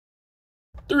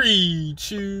3,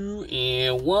 2,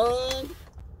 and 1.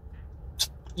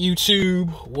 YouTube,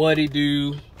 what it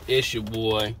do? It's your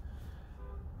boy,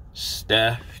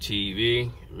 Steph TV.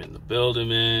 I'm in the building,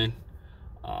 man.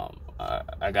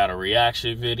 I got a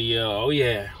reaction video. Oh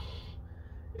yeah,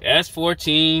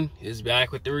 S14 is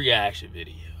back with the reaction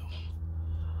video.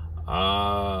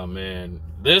 Man,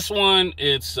 this one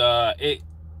this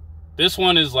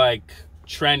one is like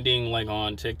trending like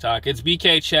on TikTok. It's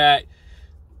BK Chat.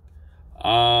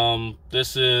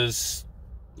 This is,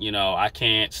 you know, I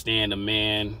can't stand a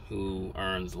man who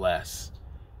earns less.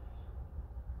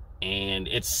 And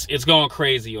it's going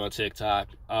crazy on TikTok.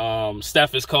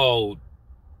 Steph is Cold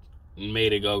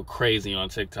made it go crazy on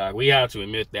TikTok. We have to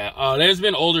admit that. There's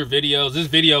been older videos. This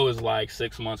video is like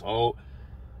 6 months old.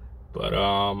 But,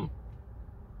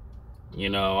 you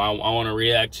know, I want to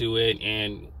react to it.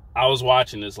 And I was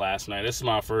watching this last night. This is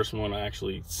my first one I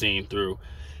actually seen through.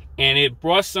 And it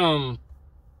brought some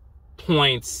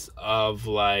points of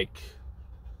like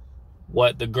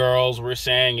what the girls were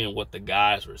saying and what the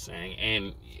guys were saying.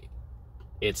 And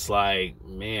it's like,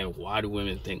 man, why do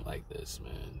women think like this,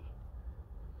 man?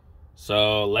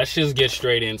 So let's just get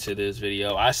straight into this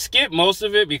video. I skipped most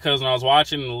of it because when I was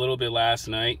watching a little bit last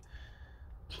night,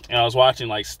 and I was watching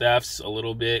like Steph's a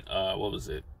little bit, what was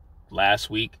it,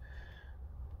 last week,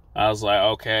 I was like,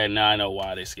 okay, now I know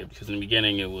why they skipped, because in the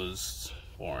beginning it was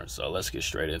boring. So let's get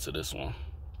straight into this one.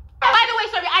 By the way,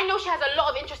 sorry, I know she has a lot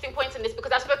of interesting points in this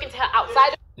because I've spoken to her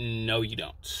outside. No, you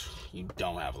don't. You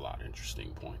don't have a lot of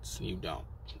interesting points. You don't.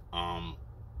 I'm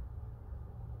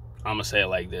gonna say it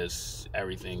like this.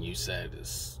 Everything you said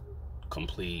is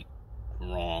complete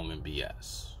wrong and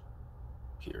BS.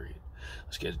 Period.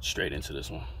 Let's get straight into this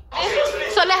one.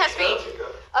 So let her speak.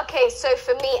 Okay, so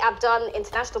for me, I've done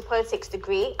international politics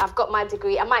degree. I've got my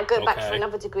degree. I might go back for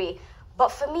another degree.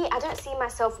 But for me, I don't see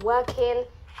myself working.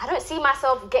 I don't see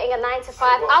myself getting a 9 to 5.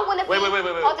 I want to be. Wait.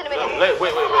 Hold on a minute.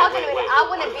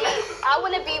 I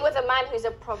want to be with a man who's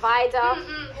a provider,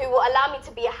 who will allow me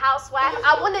to be a housewife.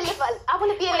 I want to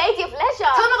be a lady of leisure.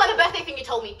 Tell me about the birthday thing you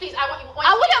told me, please. I wouldn't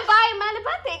buy a man a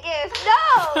birthday gift.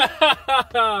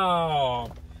 No.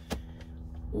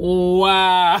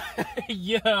 Wow.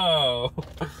 Yo.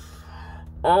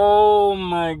 Oh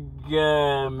my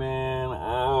God, man.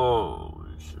 Oh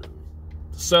shit.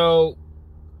 So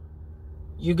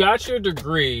you got your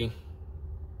degree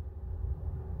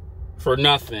for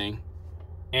nothing,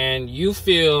 and you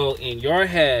feel in your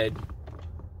head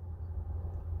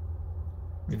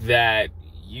that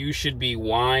you should be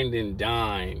wined and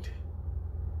dined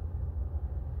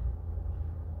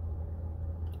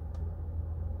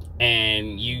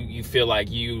and you feel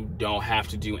like you don't have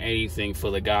to do anything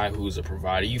for the guy who's a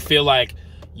provider. You feel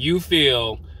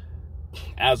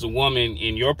as a woman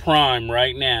in your prime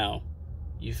right now,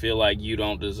 you feel like you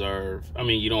don't deserve,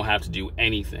 you don't have to do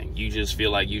anything. You just feel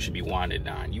like you should be wined and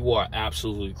dined. You are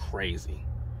absolutely crazy.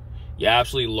 You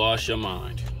absolutely lost your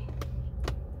mind.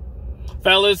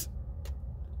 Fellas,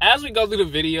 as we go through the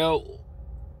video,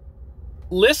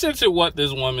 listen to what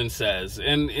this woman says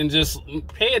and just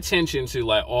pay attention to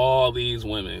like all these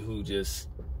women who just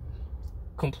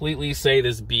completely say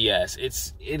this BS.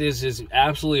 It is just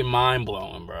absolutely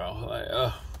mind-blowing, bro. Like,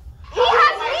 ugh.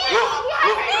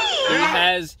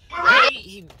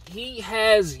 He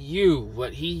has you,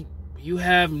 but you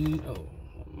have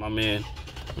my man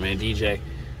DJ.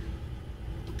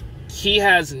 He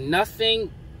has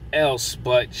nothing else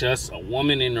but just a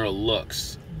woman in her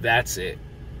looks. That's it.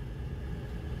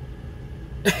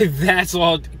 That's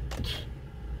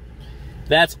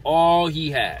all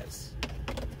he has.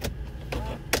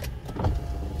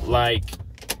 Like,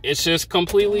 it's just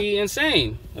completely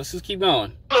insane. Let's just keep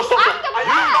going.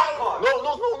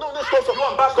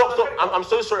 Stop. I'm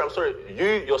so sorry. You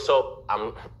yourself,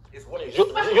 you're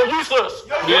useless.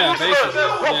 Yeah, basically.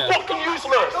 You're yeah. fucking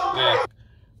useless. Yeah.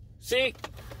 See,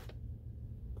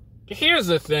 here's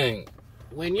the thing.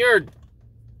 When you're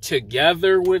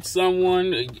together with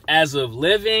someone as of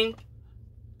living,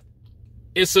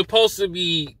 it's supposed to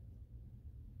be,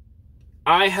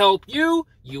 I help you,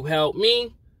 you help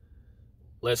me.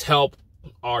 Let's help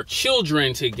our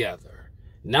children together.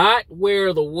 Not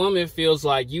where the woman feels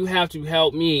like you have to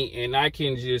help me and I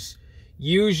can just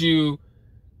use you,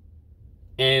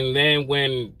 and then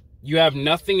when you have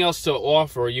nothing else to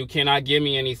offer, you cannot give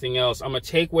me anything else, I'm going to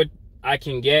take what I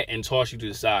can get and toss you to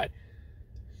the side.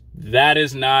 That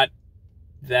is not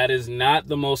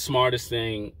the most smartest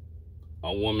thing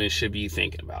a woman should be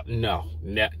thinking about. No,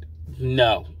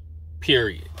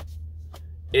 period.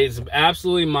 It's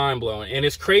absolutely mind-blowing. And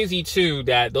it's crazy too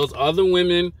that those other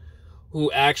women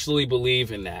who actually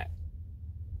believe in that,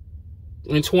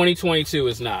 In 2022,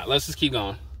 it's not. Let's just keep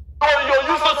going. Oh, you're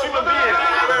useless human being.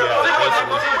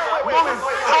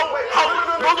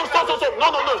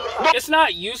 No. It's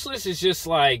not useless. It's just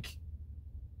like,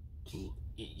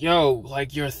 yo,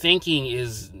 like your thinking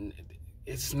is,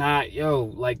 it's not, yo,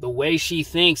 like the way she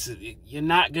thinks, you're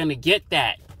not gonna get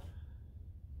that.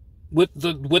 With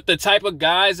the type of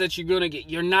guys that you're gonna get,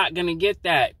 you're not gonna get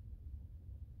that.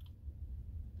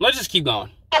 Let's just keep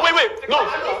going. Oh, wait. No,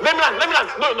 let me land. No, let me land.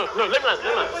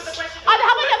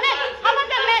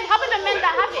 How about the men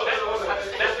that have it?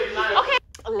 Okay.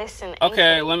 Listen.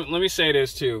 Okay, let me say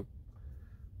this too.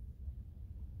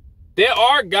 There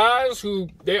are guys who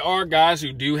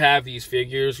do have these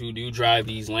figures, who do drive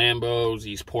these Lambos,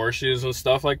 these Porsches and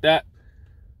stuff like that.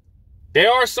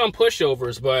 There are some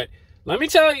pushovers, but let me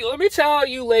tell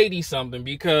you ladies something,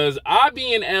 because I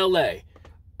be in LA.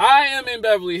 I am in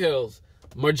Beverly Hills.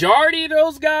 Majority of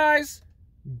those guys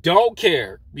don't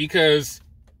care, because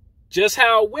just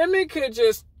how women could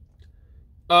just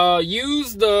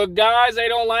use the guys they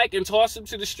don't like and toss them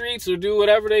to the streets or do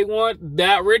whatever they want,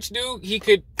 that rich dude, he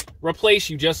could replace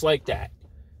you just like that.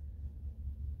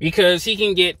 Because he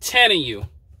can get 10 of you.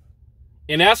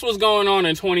 And that's what's going on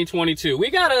in 2022. We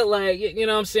gotta, like, you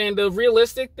know what I'm saying, the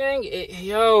realistic thing,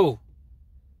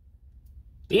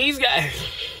 these guys,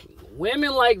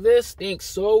 women like this think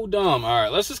so dumb. All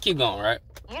right, let's just keep going, right?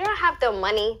 You don't have the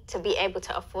money to be able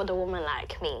to afford a woman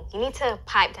like me. You need to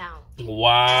pipe down.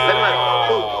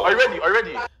 Wow. Are you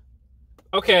ready?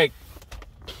 Okay.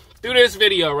 Through this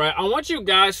video, right, I want you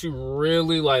guys to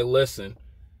really, like, listen.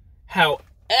 How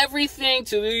everything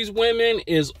to these women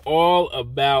is all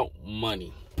about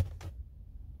money.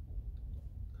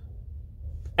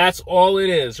 That's all it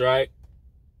is, right?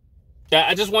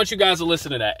 I just want you guys to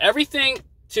listen to that. Everything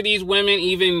to these women,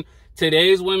 even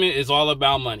today's women, is all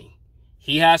about money.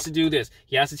 He has to do this.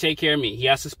 He has to take care of me. He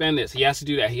has to spend this. He has to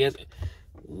do that.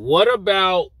 What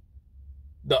about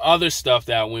the other stuff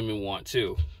that women want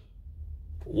too?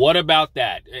 What about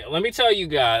that? Let me tell you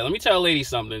guys, let me tell ladies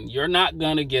something. You're not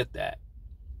going to get that.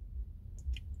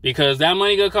 Because that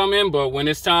money going to come in, but when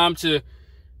it's time to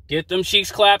get them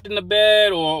cheeks clapped in the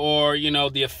bed or you know,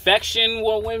 the affection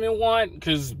what women want,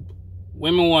 because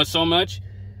women want so much,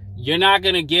 you're not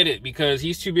going to get it because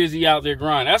he's too busy out there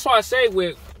grinding. That's why I say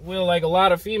with like a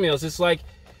lot of females, it's like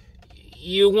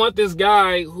you want this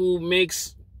guy who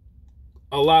makes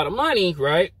a lot of money,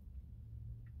 right?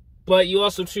 But you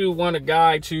also too want a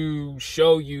guy to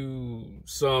show you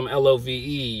some LOVE,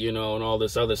 you know, and all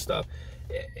this other stuff.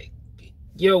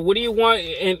 Yo, what do you want?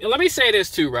 And let me say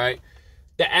this too, right?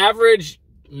 The average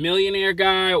millionaire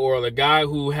guy or the guy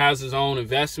who has his own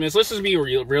investments, let's just be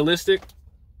realistic.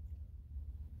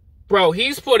 Bro,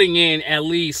 he's putting in at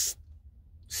least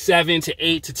 7 to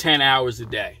 8 to 10 hours a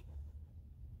day.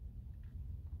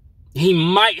 He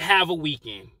might have a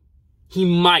weekend. He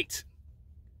might.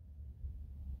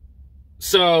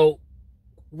 So,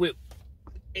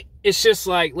 it's just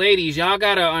like, ladies, y'all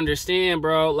gotta understand,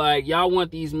 bro. Like, y'all want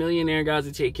these millionaire guys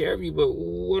to take care of you, but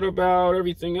what about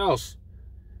everything else?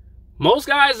 Most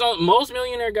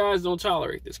millionaire guys don't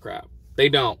tolerate this crap. They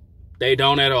don't. They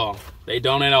don't at all. They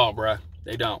don't at all, bruh.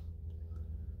 They don't.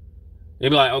 They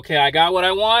be like, okay, I got what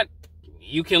I want.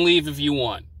 You can leave if you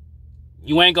want.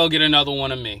 You ain't gonna get another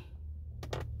one of me.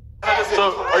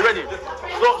 So, are you ready?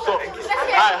 So.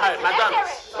 Hi, madam.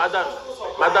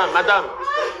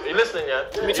 You listening, yeah?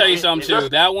 Let me tell you something, too.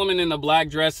 That woman in the black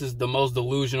dress is the most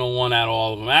delusional one out of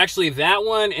all of them. Actually, that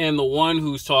one and the one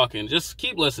who's talking. Just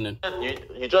keep listening.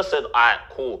 You just said, all right,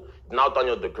 cool. Now done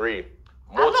your degree.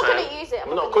 I'm not going to use it.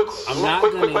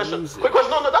 Quick question.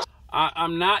 No, that's...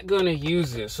 I'm not going to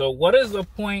use it. So what is the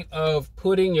point of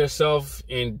putting yourself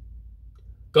in,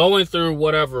 going through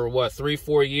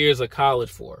 3-4 years of college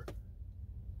for?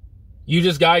 You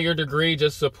just got your degree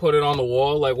just to put it on the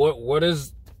wall? Like, what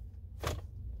is...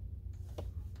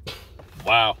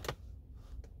 Wow.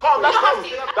 Calm, that's calm.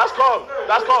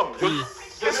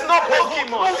 It's not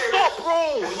Pokemon. Stop,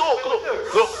 bro.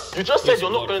 Look, you just said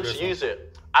you're not going to use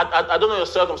it. I don't know your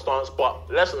circumstance, but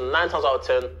less than 9 times out of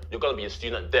 10, you're going to be a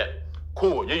student debt.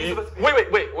 Cool.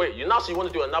 Wait. You now say you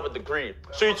want to do another degree.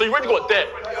 So you already got debt.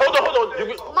 Hold on.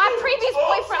 My previous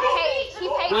boyfriend paid. He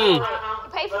paid for it.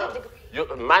 He paid for the degree.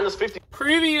 You're minus 50.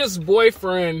 Previous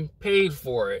boyfriend paid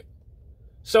for it.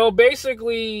 So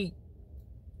basically,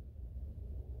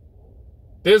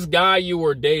 this guy you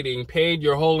were dating paid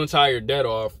your whole entire debt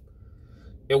off.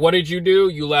 And what did you do?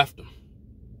 You left him.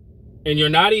 And you're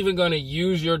not even going to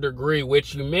use your degree,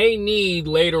 which you may need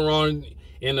later on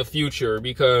in the future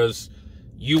because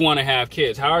you want to have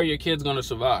kids. How are your kids going to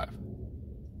survive?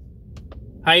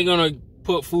 How are you going to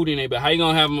put food in their bed? How you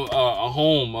gonna have them a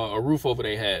home, a roof over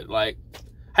their head? Like,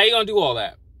 how you gonna do all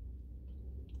that?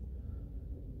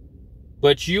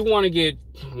 But you want to get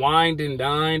wined and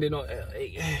dined and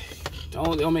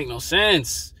don't make no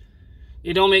sense.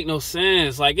 It don't make no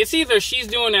sense. Like, it's either she's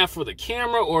doing that for the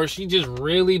camera or she just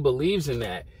really believes in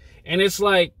that. And it's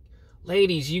like,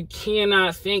 ladies, you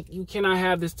cannot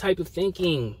have this type of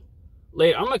thinking.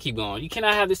 Later, I'm gonna keep going. You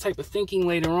cannot have this type of thinking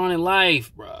later on in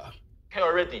life, bruh. Okay,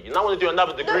 already. You now want to do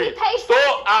another degree. he pays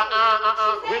Stop.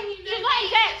 She's not in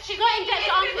debt. She's not in debt.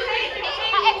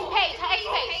 Her ex paid. Her ex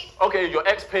paid. Okay, your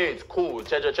ex paid. Cool.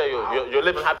 You're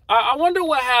living happy. I wonder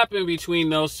what happened between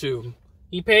those two.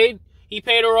 He paid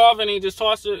her off and he just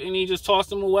tossed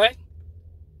him away.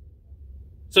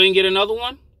 So he can get another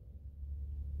one?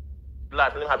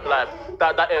 Life, live happy life.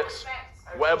 That ex,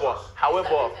 whatever.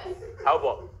 However,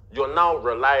 you're now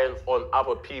relying on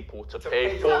other people to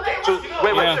pay for to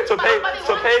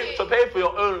pay for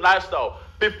your own lifestyle.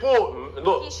 Before,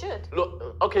 look, He should.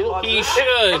 Look, okay, look. He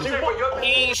should.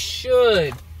 He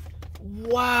should.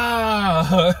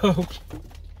 Wow.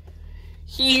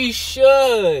 He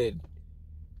should.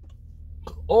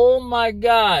 Oh my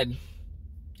God.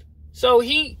 So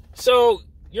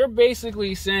you're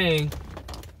basically saying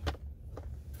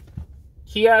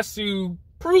he has to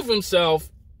prove himself,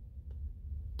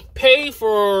 pay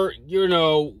for,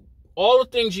 all the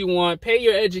things you want, pay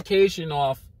your education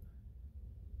off,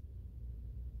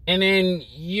 and then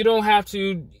you don't have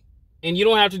to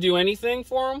do anything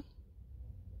for him,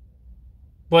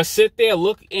 but sit there,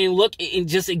 look and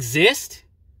just exist?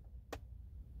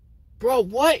 Bro,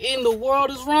 what in the world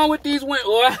is wrong with these women?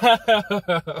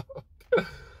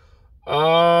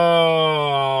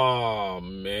 Oh,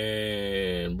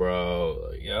 man,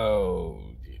 bro. Yo.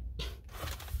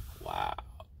 Wow.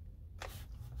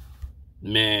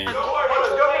 Man.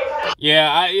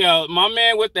 Yeah, my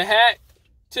man with the hat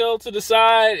tilt to the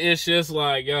side, it's just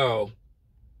like, yo.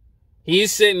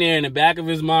 He's sitting there in the back of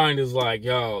his mind is like,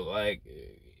 yo, like,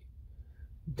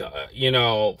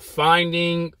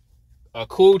 finding a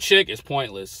cool chick is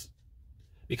pointless.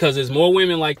 Because there's more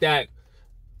women like that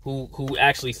who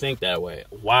actually think that way.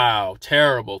 Wow.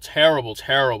 Terrible, terrible,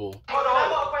 terrible.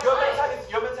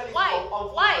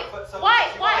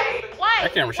 Why?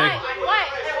 That camera shaking.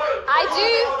 I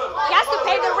do. He has to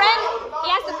pay the rent. He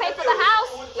has to pay for the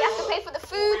house. He has to pay for the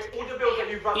food.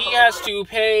 He has to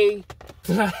pay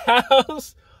the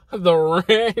house, the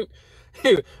rent,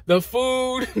 the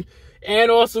food,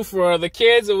 and also for the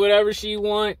kids or whatever she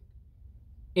want.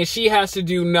 And she has to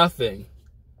do nothing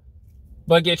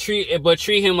but treat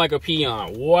him like a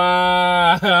peon.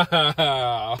 Wow.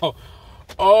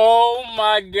 Oh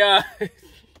my God.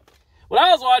 When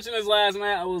I was watching this last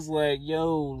night, I was like,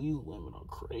 yo, these women are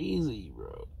crazy,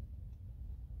 bro.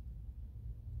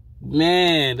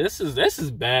 Man, this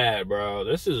is bad, bro.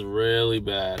 This is really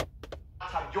bad.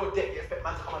 But can I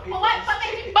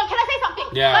say something?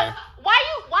 Yeah. But why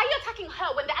are you attacking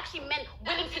her when they're actually men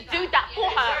willing to do that for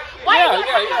her?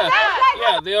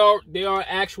 Yeah. They are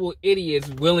actual idiots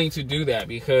willing to do that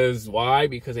because why?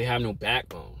 Because they have no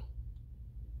backbone.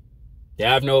 They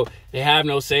have no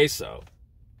say so.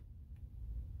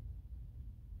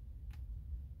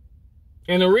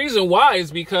 And the reason why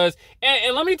is because,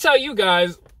 and let me tell you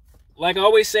guys, like I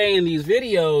always say in these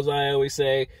videos, I always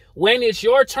say, when it's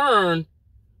your turn,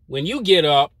 when you get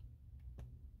up,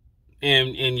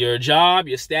 and your job,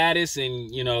 your status,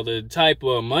 and the type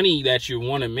of money that you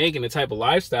want to make and the type of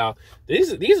lifestyle,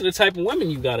 these are the type of women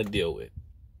you got to deal with.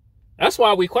 That's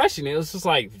why we question it. It's just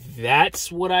like,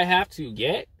 that's what I have to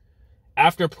get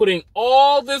after putting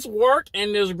all this work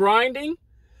and this grinding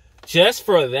just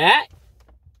for that.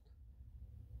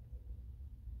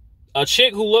 A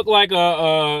chick who looked like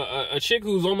a chick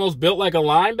who's almost built like a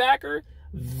linebacker.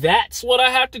 That's what I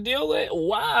have to deal with?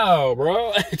 Wow,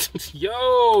 bro.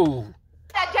 Yo.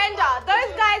 Agenda.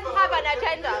 Those guys have an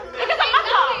agenda. It doesn't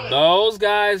matter. Those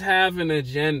guys have an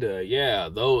agenda. Yeah,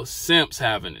 those simps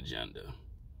have an agenda.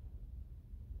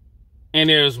 And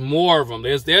there's more of them.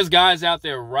 There's guys out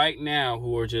there right now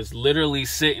who are just literally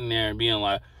sitting there and being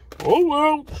like, oh,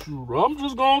 well, I'm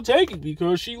just going to take it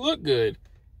because she looked good.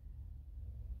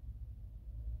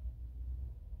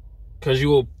 Because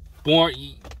you were born...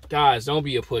 Guys, don't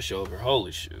be a pushover.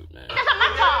 Holy shoot, man. It doesn't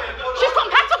matter. She's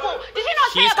compatible. Did you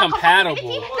not say She's about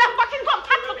compatible. They're fucking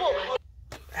compatible.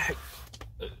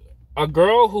 A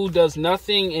girl who does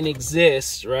nothing and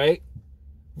exists, right?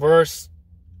 Versus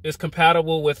is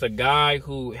compatible with a guy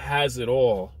who has it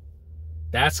all.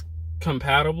 That's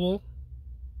compatible?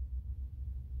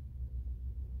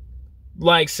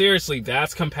 Like, seriously,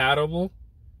 that's compatible?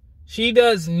 She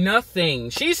does nothing.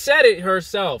 She said it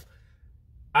herself.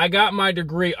 I got my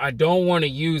degree. I don't want to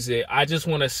use it. I just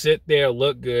want to sit there,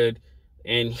 look good.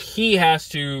 And he has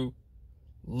to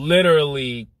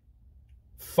literally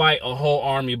fight a whole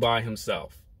army by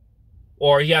himself.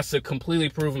 Or he has to completely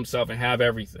prove himself and have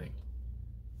everything.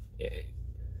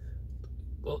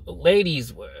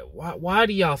 Ladies, why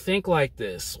do y'all think like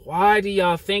this? Why do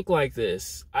y'all think like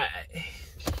this?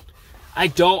 I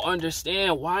don't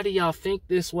understand. Why do y'all think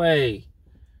this way?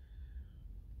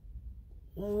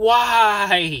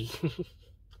 Why?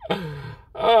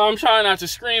 Oh, I'm trying not to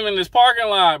scream in this parking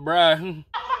lot, bruh. Fucking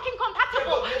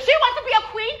compatible. She wants to be a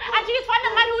queen and she just find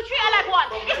a man who will treat her like one.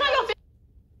 It's not your business.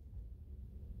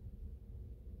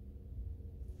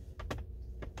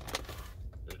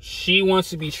 She wants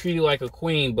to be treated like a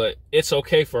queen, but it's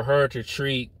okay for her to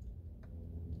treat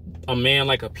a man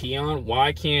like a peon.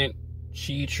 Why can't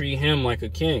she treat him like a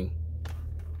king?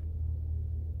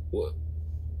 What?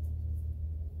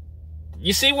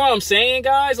 You see what I'm saying,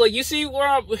 guys? Like, you see where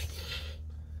I'm...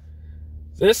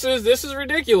 This is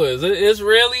ridiculous. It's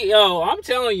really... Yo, I'm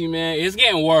telling you, man, it's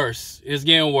getting worse. It's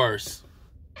getting worse.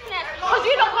 Because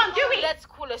you don't want to do it. Let's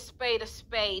call a spade.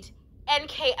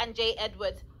 NK and J.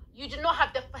 Edwards, you do not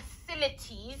have the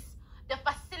facilities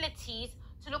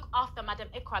to look after Madam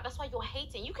Ikra. That's why you're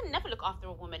hating. You can never look after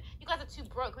a woman. You guys are too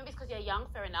broke. Maybe it's because you're young,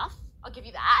 fair enough. I'll give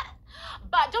you that.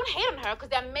 But don't hate on her, because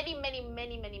there are many men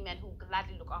who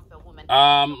gladly look after a woman.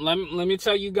 Let me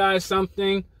tell you guys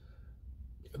something.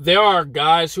 There are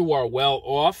guys who are well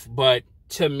off, but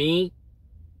to me,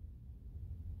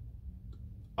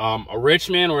 a rich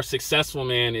man or a successful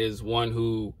man is one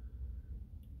who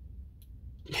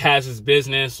has his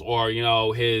business or, you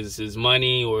know, his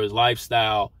money or his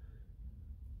lifestyle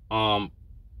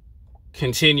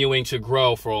continuing to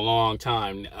grow for a long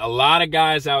time. A lot of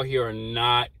guys out here are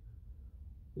not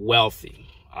wealthy.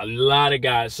 A lot of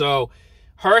guys. So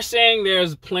her saying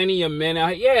there's plenty of men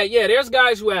out here. Yeah, there's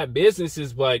guys who have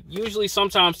businesses, but usually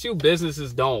sometimes too,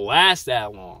 businesses don't last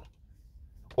that long.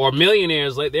 Or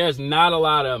millionaires. Like, there's not a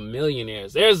lot of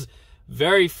millionaires. There's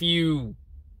very few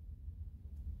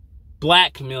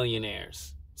black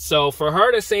millionaires. So for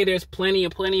her to say there's plenty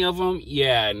of them,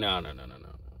 yeah, no,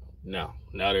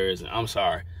 there isn't. I'm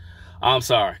sorry.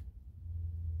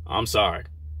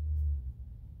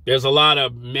 There's a lot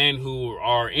of men who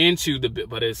are into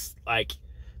but it's like,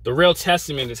 the real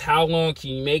testament is how long can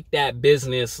you make that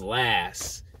business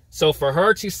last? So for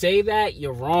her to say that,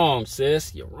 you're wrong,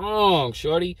 sis. You're wrong,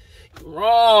 shorty.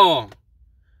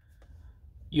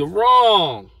 You're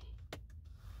wrong.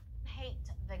 Hate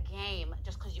the game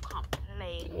just because you can't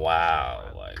play.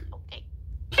 Wow, like, okay.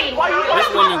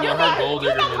 this woman with her gold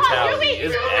digger mentality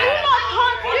is bad.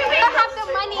 You don't have the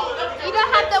money. You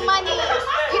don't have the money.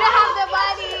 You don't have the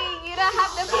money. You don't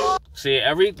have the... See,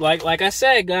 like I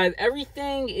said, guys,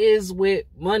 everything is with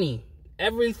money.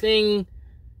 Everything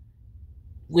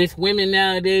with women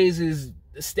nowadays is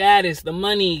the status, the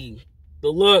money, the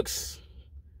looks.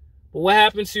 But what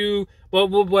happened to...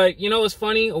 But you know what's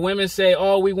funny? Women say,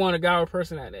 oh, we want a guy or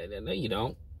person. No, you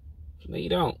don't. No, you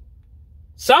don't.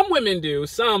 Some women do,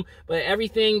 but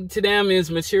everything to them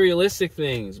is materialistic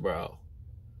things, bro.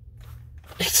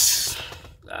 It's...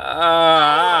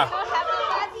 I have a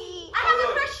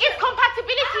question. It's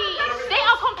compatibility. They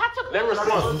are compatible. Let me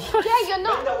respond. Yeah, you're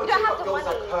not. You don't have the money.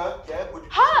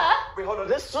 Her? Wait, hold on.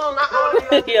 Listen.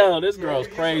 Yo, this girl's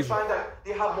crazy. Find that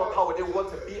they have more power. They want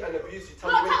to beat and abuse you.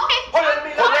 Tell No, me. okay. Hold on,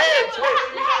 wait. Wait.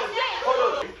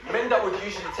 Hold on. Men that would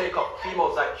usually take up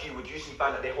females like you would usually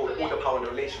find that they hold all the power in the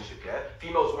relationship. Yeah.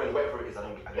 Females, women, whatever it is, I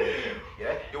don't know.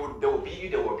 Yeah. They will beat you.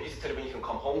 They will abuse you till when you can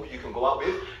come home. You can go out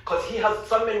with. Because he has.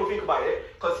 Some men will think about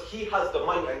it. Because he has the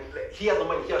money and he has the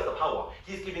money. He has the power.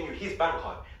 He's giving you his bank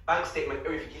card, bank statement,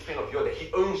 everything. He's paying off your debt.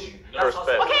 He owns you. That's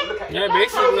Respect. how Okay. look at Yeah, it.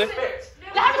 basically.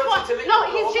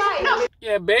 No.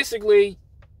 Yeah, basically,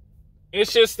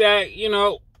 it's just that, you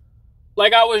know,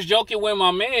 like I was joking with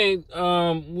my man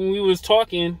when we was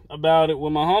talking about it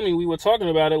with my homie. We were talking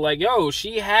about it like, yo,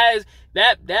 she has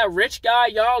that rich guy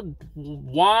y'all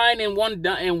whine and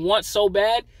want so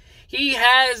bad. He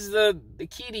has the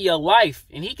key to your life,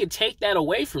 and he could take that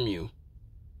away from you.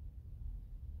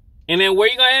 And then where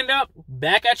you gonna end up?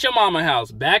 Back at your mama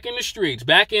house, back in the streets,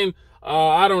 back in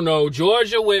I don't know,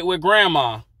 Georgia with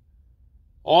grandma.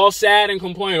 All sad and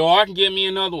complaining, oh, I can get me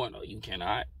another one. No, you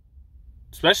cannot.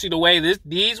 Especially the way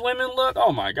these women look.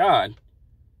 Oh, my God.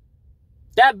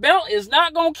 That belt is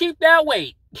not going to keep that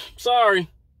weight. Sorry.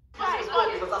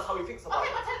 Because that's how he thinks about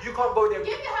it. You can't go there.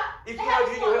 If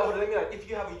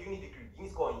you have a uni degree, you need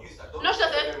to go and use that. No, she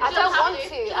doesn't. I don't want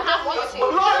to.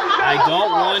 I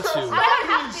don't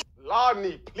want to.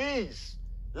 Lani, please.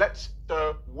 Let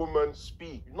the woman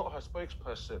speak. You're not her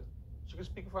spokesperson. she can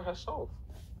speak for herself.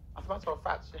 As a matter of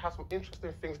fact, she has some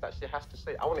interesting things that she has to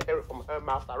say. I want to hear it from her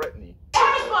mouth directly.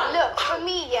 Look, for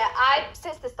me,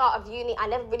 since the start of uni, I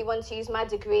never really wanted to use my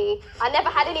degree. I never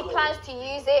had any plans to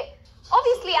use it.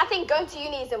 Obviously, I think going to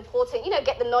uni is important,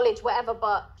 get the knowledge, whatever,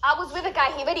 but I was with a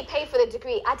guy, he already paid for the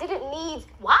degree. I didn't need,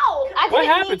 What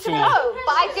happened to him?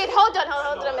 But I did, hold on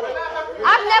a minute.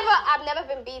 I've never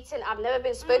been beaten, I've never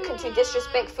been spoken to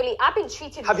disrespectfully. I've been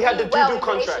treated Have you had the well doo-doo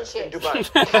contract in Dubai?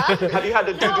 Huh? Have you had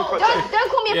the doo-doo contract?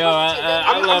 Don't call me a prostitute.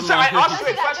 I asked you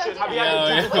a question. Have you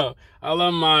had the doo-doo? I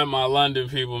love my London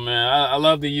people, man. I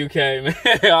love the UK, man.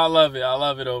 I love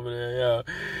it over there, yo.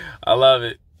 I love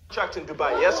it. Contract in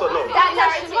Dubai, yes or no?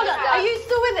 Are you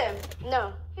still with him?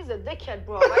 No. He's a dickhead,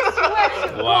 bro. I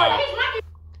swear. Wow.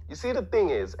 You see, the thing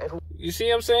is, You see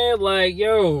what I'm saying? Like,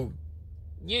 yo,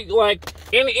 you like,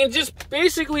 and just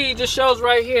basically it just shows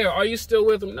right here. Are you still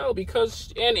with him? No,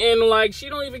 because and like she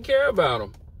don't even care about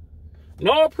him.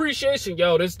 No appreciation,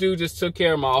 yo. This dude just took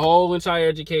care of my whole entire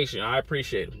education. I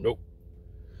appreciate him. Nope.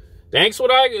 Thanks for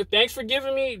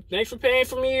giving me. Thanks for paying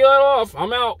for me off.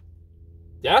 I'm out.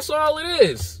 That's all it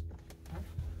is.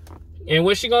 And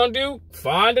what's she gonna do?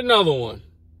 Find another one.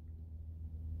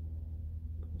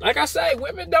 Like I say,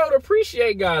 women don't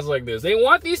appreciate guys like this. They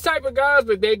want these type of guys,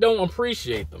 but they don't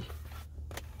appreciate them.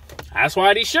 That's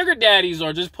why these sugar daddies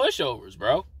are just pushovers,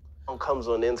 bro. Comes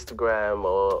on Instagram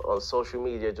or on social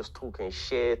media just talking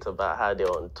shit about how they're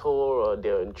on tour or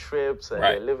they're on trips and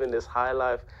they're living this high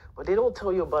life, but they don't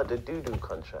tell you about the doo-doo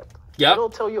contract. They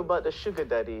don't tell you about the sugar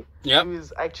daddy who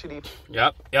is actually...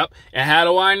 Yep. And how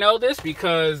do I know this?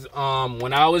 Because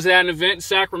when I was at an event in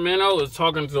Sacramento,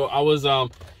 I was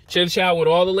chit-chat with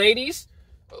all the ladies.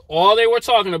 All they were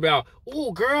talking about,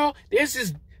 oh, girl, there's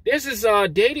this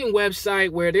dating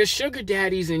website where there's sugar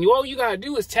daddies and all you gotta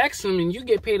do is text them and you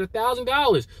get paid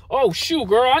 $1,000. Oh, shoot,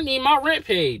 girl, I need my rent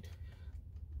paid.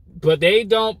 But they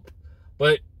don't...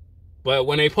 But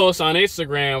when they post on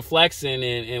Instagram flexing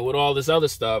and with all this other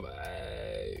stuff,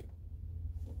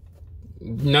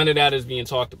 none of that is being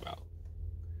talked about.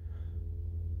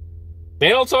 They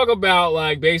don't talk about,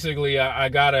 like, basically, I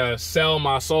gotta sell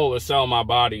my soul or sell my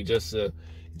body just to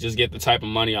get the type of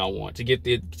money I want, to get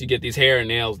these hair and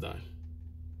nails done.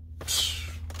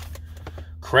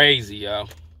 Crazy, yo.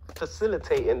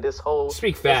 Facilitating this whole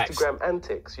Instagram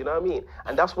antics, you know what I mean?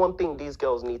 And that's one thing these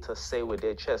girls need to say with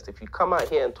their chest. If you come out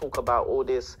here and talk about all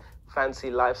this fancy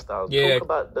lifestyles, talk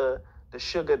about the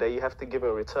sugar that you have to give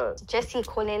in return. Jesse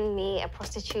calling me a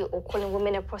prostitute or calling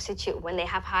women a prostitute when they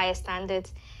have higher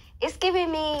standards, it's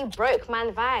giving me broke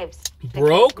man vibes.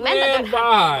 Broke man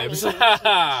vibes.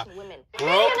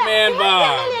 Broke man vibes.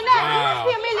 Wow. He must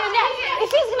be a millionaire. If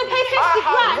he's going to pay 50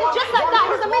 grand, just like that,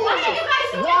 he's a millionaire.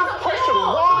 One question.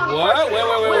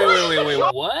 Wait.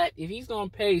 What? If he's going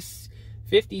to pay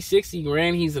 50, 60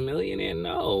 grand, he's a millionaire?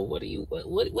 No. What are you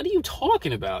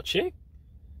talking about, chick?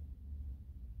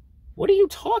 What are you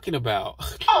talking about?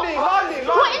 Lonnie.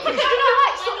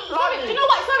 You know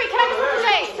what? Sorry, can I just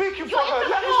say? Speaking for her.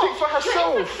 Let her speak for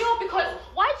herself. You're insecure because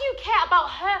why do you care about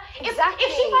her? Exactly.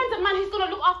 If she finds a man who's going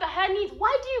to look after her needs,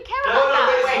 why do you care about that?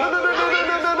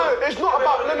 No. It's not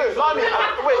about... No. Lonnie,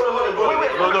 wait. No.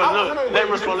 Let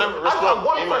him respond.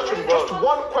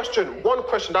 One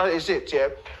question. That is it, yeah?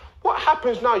 What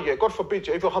happens now, yeah? God forbid,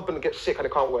 if your husband gets sick and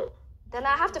it can't work? Then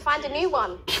I have to find a new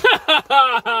one.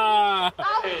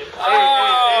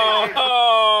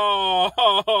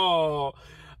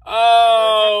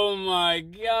 Oh my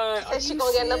God. Said she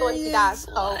gonna get another one to die.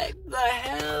 What the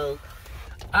hell?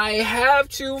 I have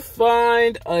to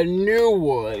find a new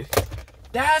one.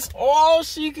 That's all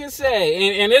she can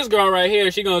say. And this girl right here,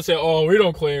 she gonna say, oh, we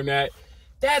don't claim that.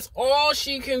 That's all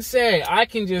she can say. I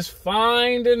can just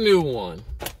find a new one.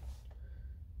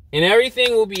 And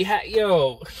everything will be,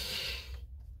 yo.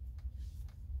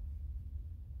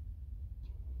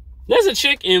 There's a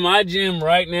chick in my gym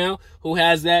right now who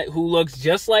has that, who looks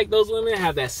just like those women,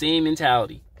 have that same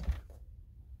mentality.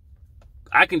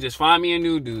 I can just find me a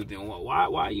new dude. Then why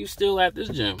are you still at this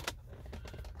gym?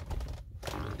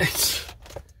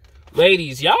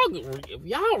 Ladies, y'all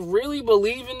really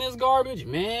believe in this garbage?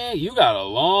 Man, you got a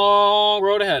long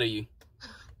road ahead of you.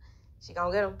 She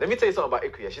gonna get him. Let me tell you something about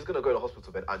Ikria. She's gonna go to the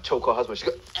hospital bed and choke her husband. She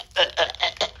go...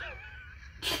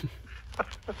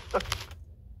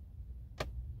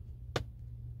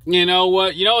 You know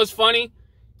what? You know what's funny?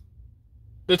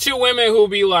 The two women who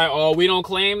be like, oh, we don't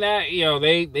claim that,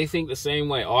 they think the same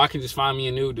way. Oh, I can just find me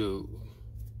a new dude.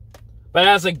 But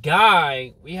as a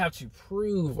guy, we have to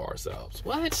prove ourselves.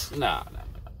 What? Nah.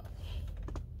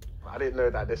 I didn't know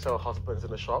that they sell husbands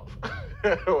in the shop.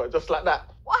 Just like that.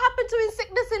 What happened to in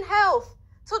sickness and health?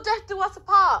 Till death do us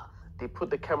apart. they put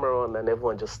the camera on and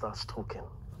everyone just starts talking.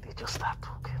 They just start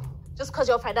talking. Just because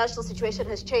your financial situation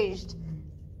has changed,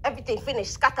 everything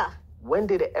finished, scatter. When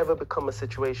did it ever become a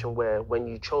situation where when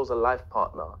you chose a life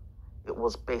partner, it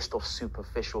was based off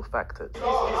superficial factors? I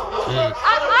will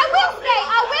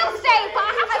stay, but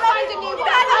I have to find a new one.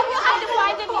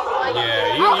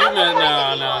 Yeah, you meant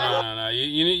no.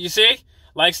 You see?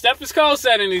 Like Stephen Cole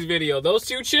said in these videos, those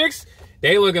two chicks,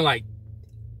 they looking like,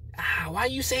 why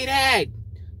you say that?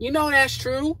 You know that's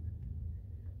true.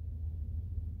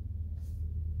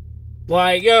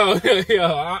 Like, yo,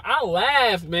 I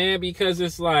laugh, man, because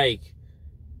it's like,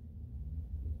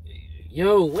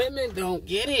 yo, women don't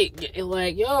get it.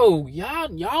 Like, yo,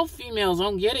 y'all females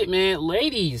don't get it, man.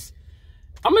 Ladies,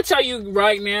 I'm going to tell you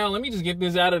right now, let me just get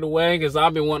this out of the way, because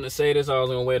I've been wanting to say this. I was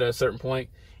going to wait at a certain point.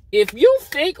 If you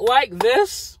think like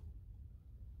this,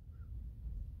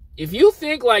 if you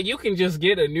think like you can just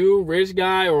get a new rich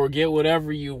guy or get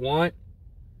whatever you want,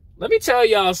 let me tell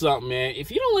y'all something, man. If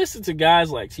you don't listen to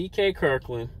guys like TK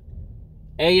Kirkland,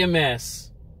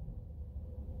 AMS,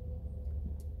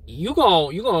 you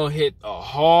gonna hit a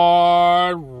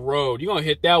hard road. You're gonna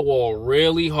hit that wall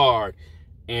really hard.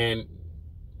 And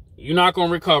you're not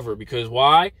gonna recover, because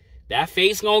why? That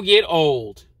face gonna get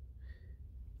old.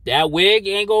 That wig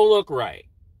ain't gonna look right.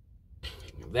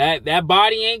 That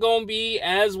body ain't gonna be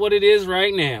as what it is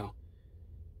right now.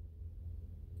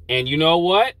 And you know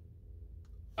what?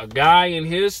 A guy in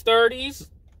his 30s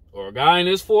or a guy in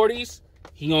his 40s,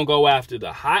 he gonna go after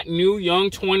the hot new young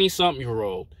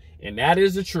 20-something-year-old. And that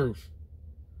is the truth.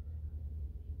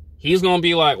 He's gonna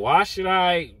be like, why should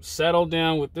I settle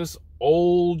down with this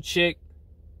old chick?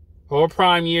 Her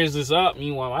prime years is up.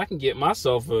 Meanwhile, I can get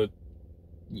myself a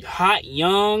hot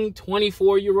young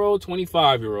 24-year-old,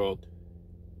 25-year-old.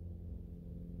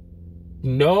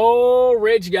 No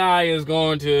rich guy is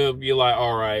going to be like,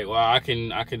 all right, well, I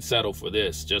can settle for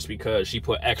this just because she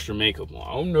put extra makeup on.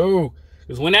 Oh no,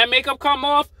 because when that makeup come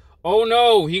off, oh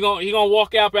no, he gonna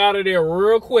walk out of there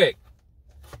real quick.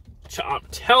 I'm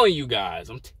telling you guys,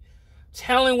 I'm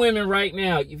telling women right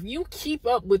now, if you keep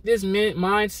up with this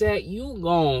mindset, you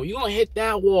gonna hit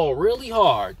that wall really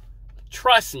hard.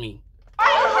 Trust me.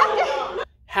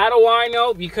 How do I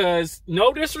know? Because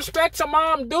no disrespect to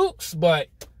Mom Dukes, but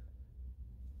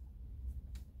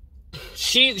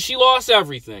she lost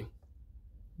everything.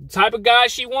 The type of guy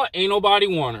she want, ain't nobody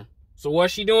want her. So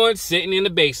what's she doing? Sitting in the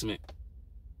basement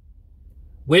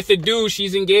with the dude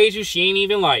she's engaged with, she ain't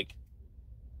even like.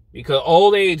 Because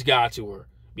old age got to her.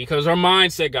 Because her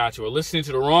mindset got to her. Listening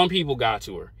to the wrong people got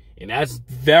to her. And that's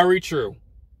very true.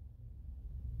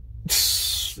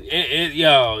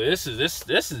 Yo, this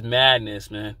is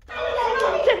madness, man. It's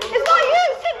not you.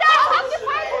 Sit down. Have to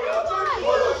find a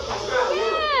new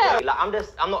one. Like,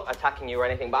 I'm not attacking you or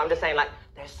anything, but I'm just saying, like,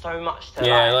 there's so much to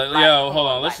yo, hold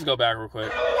on. Let's just go back real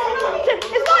quick. It's not you.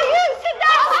 Sit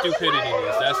down. Stupidity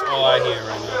is. That's all I hear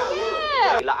right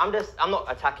now. Like, I'm not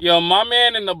attacking. Yo, my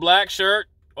man in the black shirt,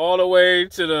 all the way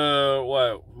to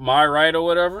the, my right or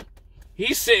whatever,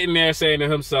 he's sitting there saying to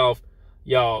himself,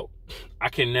 yo, I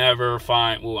can never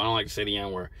find, I don't like to say the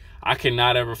N-word. I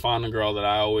cannot ever find the girl that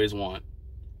I always want.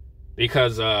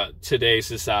 Because today's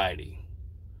society,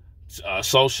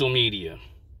 social media,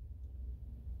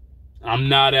 I'm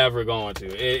not ever going to.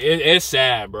 It's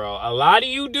sad, bro. A lot of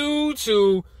you dudes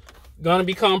who gonna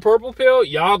become purple pill,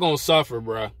 y'all gonna suffer,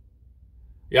 bro.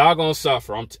 Y'all gonna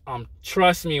suffer.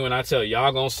 Trust me when I tell you,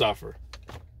 y'all gonna suffer.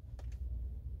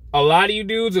 A lot of you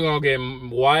dudes are gonna get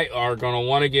white, are gonna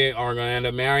end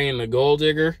up marrying the gold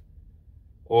digger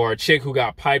or a chick who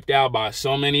got piped out by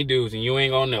so many dudes and you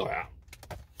ain't gonna know how.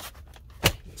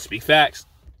 Speak facts.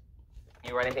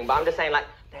 Or anything, but I'm just saying, like,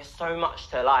 there's so much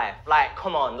to life. Like,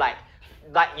 come on, like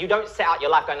you don't set out your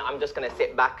life going, I'm just gonna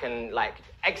sit back and like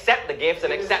accept the gifts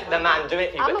and accept the man doing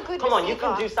it for you. I'm a good come on, you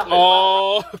can do stuff as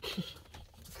well.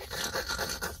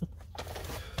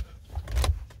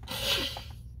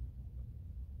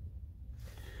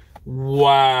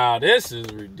 Wow, this is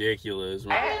ridiculous,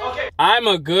 man. Okay. I'm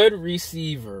a good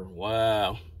receiver.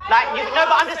 Wow. Like, but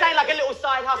I'm just saying, like, a little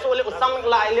side hustle, a little something,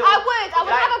 like, a little... I would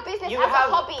like, have a business as a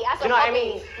hobby, you know what I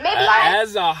mean? Maybe like...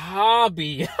 As a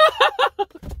hobby.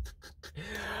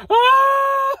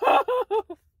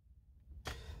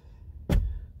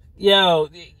 Yo,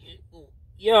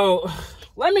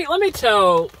 let me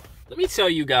tell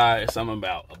you guys something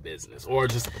about a business, or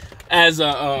just as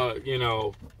a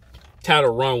how to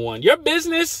run one. Your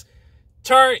business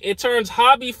turns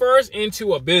hobby first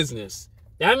into a business.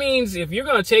 That means if you're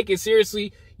going to take it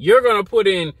seriously, you're going to put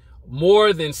in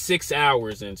more than 6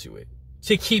 hours into it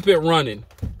to keep it running.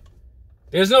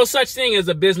 There's no such thing as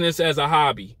a business as a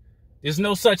hobby. There's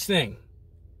no such thing.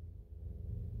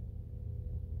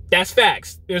 That's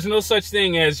facts. There's no such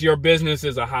thing as your business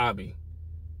is a hobby.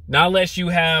 Not unless you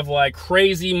have like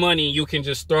crazy money you can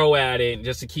just throw at it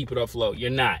just to keep it afloat. You're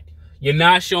not. You're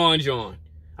not Sean John.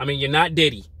 I mean, you're not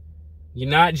Diddy. You're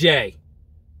not Jay.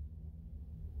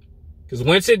 Because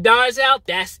once it dies out,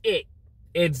 that's it.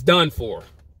 It's done for.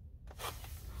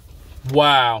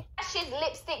 Wow. She's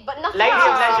lipstick, but nothing. Lady of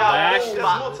Lashes.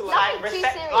 leisure. Like,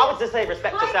 respect. I would just say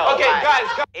respect yourself. Okay, guys.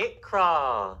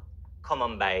 Ikra. Come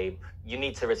on, babe. You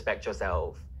need to respect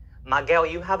yourself. My girl,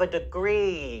 you have a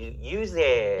degree. Use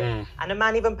it. And the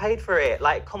man even paid for it.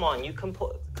 Like, come on, you can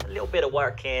put a little bit of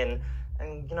work in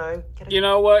and, you know. You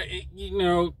know what? You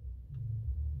know,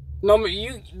 no,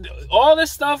 all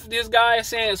this stuff this guy is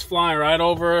saying is flying right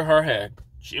over her head.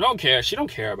 She don't care. She don't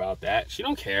care about that. She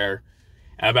don't care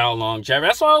about longevity.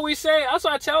 That's why we say. That's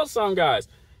why I tell some guys,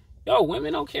 yo,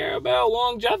 women don't care about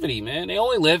longevity, man. They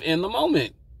only live in the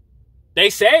moment. They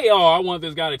say, oh, I want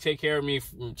this guy to take care of me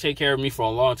for a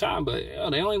long time, but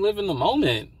they only live in the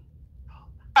moment.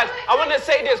 Guys, I want to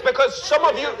say this because some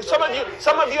of you have said this.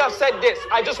 Some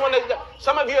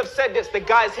of you have said this. The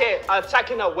guys here are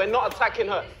attacking her. We're not attacking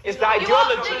her. It's the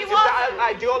ideology. It's the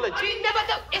ideology.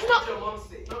 It's not.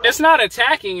 It's not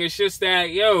attacking. It's just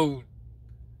that, yo,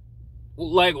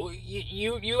 like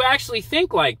you actually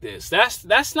think like this.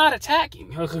 That's not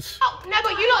attacking. No, but you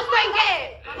lot don't get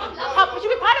it. You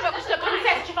be part of it because the common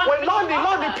sense. Wait,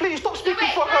 Landi, please stop speaking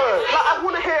for her. Like, I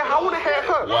want to hear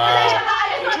her.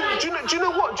 Wow. Do you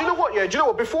know what? Yeah, do you know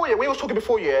what? Before, yeah, we was talking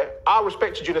before, yeah. I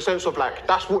respected you in the sense of like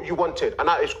that's what you wanted, and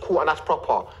that is cool and that's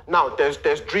proper. Now there's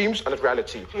dreams and there's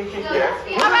reality. Yeah.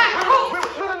 No,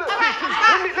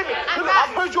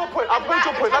 I've heard your point.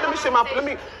 Now let me say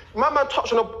my man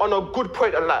touched on a good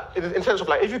point, and like in terms of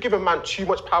like if you give a man too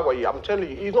much power, yeah, I'm telling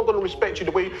you, he's not gonna respect you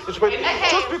the way you're supposed to.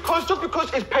 Just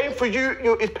because it's paying for you,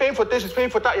 it's paying for this, it's paying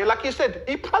for that. Yeah, like you said,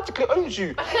 he practically owns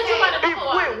you.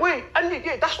 Wait, and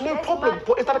yeah, that's no problem.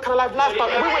 But is that a kind of lifestyle?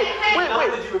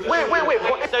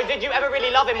 Wait. So did you ever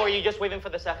really love him, or are you just with him for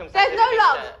the circumstances? There's no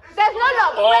love.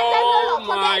 Oh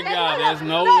my God, there's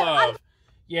no love.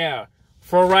 Yeah,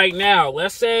 for right now,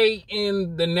 let's say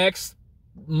in the next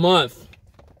month.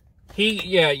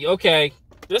 Okay.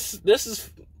 This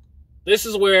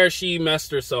is where she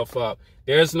messed herself up.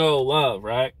 There's no love,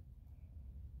 right?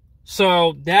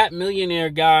 So that millionaire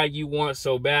guy you want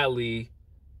so badly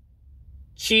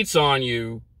cheats on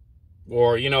you,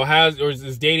 or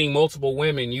is dating multiple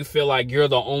women. You feel like you're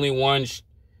the only one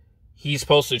he's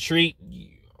supposed to treat.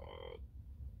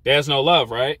 There's no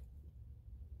love, right?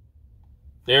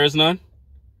 There is none.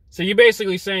 So you're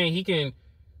basically saying he can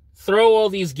throw all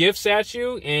these gifts at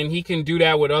you and he can do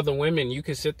that with other women. You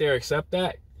can sit there and accept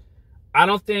that. I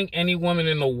don't think any woman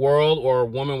in the world or a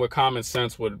woman with common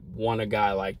sense would want a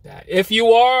guy like that. If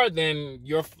you are, then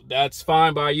that's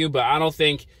fine by you, but I don't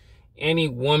think any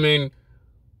woman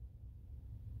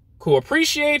who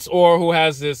appreciates or who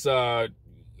has this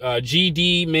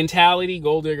GD mentality,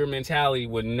 gold digger mentality,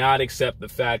 would not accept the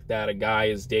fact that a guy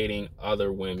is dating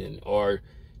other women or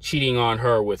cheating on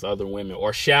her with other women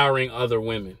or showering other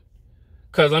women.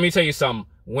 Because let me tell you something,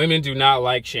 women do not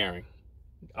like sharing.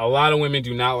 A lot of women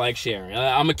do not like sharing.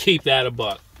 I'm going to keep that a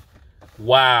buck.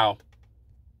 Wow.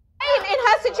 In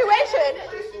her situation,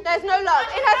 there's no love.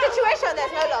 In her situation,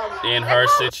 there's no love.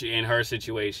 In her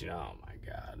situation, oh my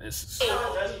God. This is...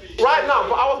 Right now,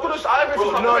 but I was going to say...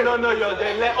 No,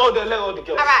 let all the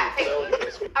girls.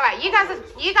 All right, you guys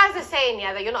are saying,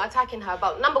 yeah, that you're not attacking her,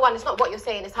 but number one, it's not what you're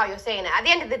saying, it's how you're saying it. At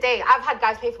the end of the day, I've had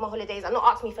guys pay for my holidays and not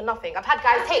ask me for nothing. I've had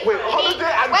guys take... Wait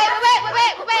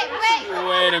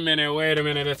a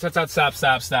minute.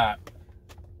 Stop.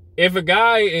 If a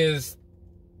guy is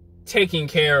taking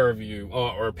care of you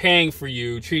or paying for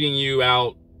you, treating you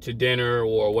out to dinner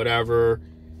or whatever,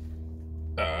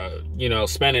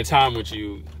 spending time with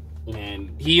you,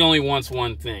 and he only wants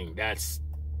one thing, that's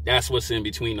what's in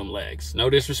between them legs. No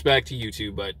disrespect to you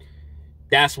two, but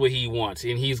that's what he wants,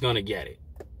 and he's gonna get it.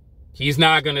 He's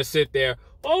not gonna sit there,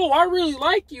 oh, I really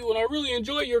like you and I really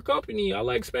enjoy your company, I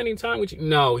like spending time with you.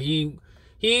 No, he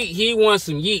wants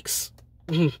some yeeks.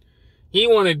 He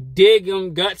want to dig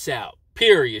them guts out,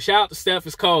 period. Shout out to Steph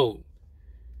is cold.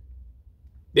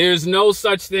 There's no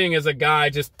such thing as a guy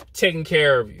just taking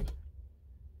care of you.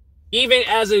 Even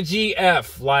as a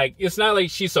GF, like, it's not like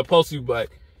she's supposed to, but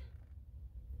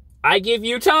I give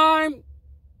you time,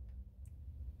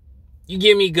 you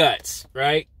give me guts,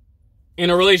 right? In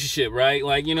a relationship, right?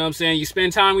 Like, you know what I'm saying? You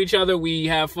spend time with each other, we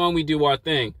have fun, we do our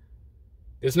thing.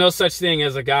 There's no such thing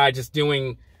as a guy just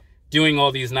doing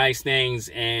all these nice things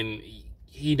and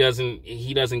he doesn't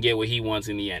get what he wants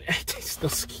in the end.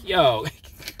 Yo.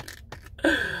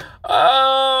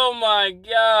 Oh my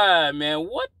God, man.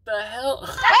 What the hell?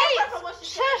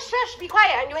 Shush, be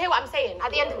quiet and you'll hear what I'm saying.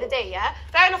 At the end of the day, yeah?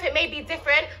 Fair enough, it may be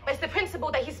different, but it's the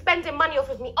principle that he's spending money off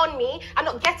of me, on me, and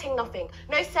not getting nothing.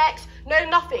 No sex, no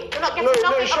nothing. You're not getting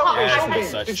nothing apart from my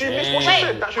friends. Did you miss what she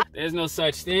said? There's no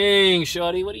such thing,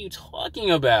 shorty. What are you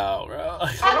talking about, bro?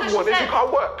 Another one is you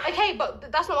can't work. Okay,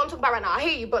 but that's not what I'm talking about right now. I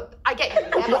hear you, but I get you.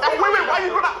 Yeah? But wait, why are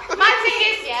you gonna... My thing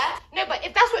is, yeah? No, but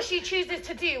if that's what she chooses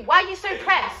to do, why are you so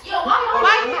pressed? Why?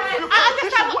 I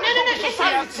understand. No, listen.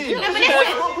 No,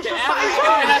 but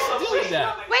listen.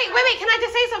 Wait, can I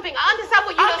just say something? I understand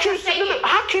what you're saying.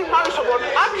 How can you marry someone?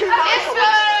 How can you marry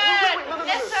someone?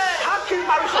 Listen. How can you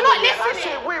marry someone? You're not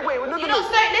listening. Wait, no. You don't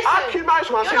listen. How can you marry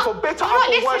someone? I say for better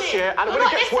and for worse, yeah? And when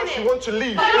it gets worse, you want to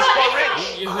leave. It's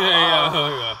correct.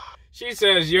 Yeah. She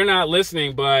says you're not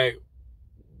listening, but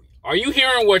are you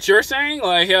hearing what you're saying?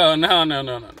 Like, hell,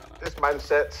 no. This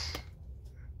mindset,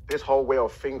 this whole way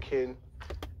of thinking,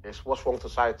 it's what's wrong with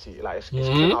society. Like, it's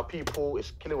killing our people,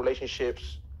 it's killing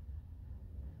relationships.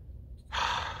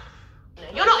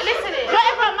 You're not listening. Not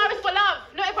everyone marries for love.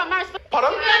 Not everyone marries for...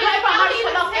 Pardon? Not everyone marries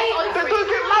for love. Then don't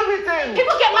get married then.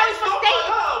 People get married for state.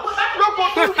 No,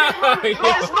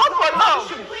 it's not for love.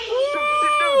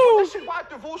 This is why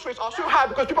divorce rates are so high,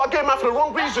 because people are getting married for the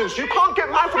wrong reasons. You can't get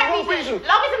married for the wrong reason.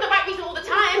 Love isn't the right reason all the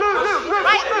time. No.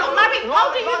 Right, you're married.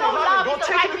 How do you know love You're is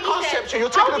the right taking the reason? concept here. You're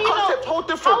taking the concept whole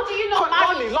different. How do you know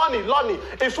marriage? Lani,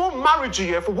 if someone married you,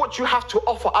 yeah, for what you have to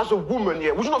offer as a woman,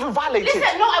 yeah, would you not be violated? Listen,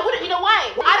 no, I wouldn't. You know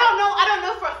why? I don't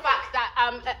know for a fact that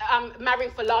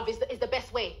marrying for love is the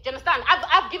best way. Do you understand?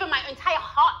 I've given my entire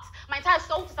heart, my entire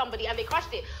soul to somebody, and they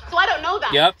crushed it. So I don't know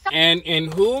that. Yep.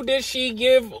 And who did she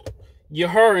give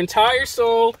her entire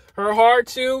soul, her heart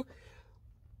to?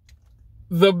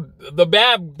 The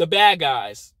bad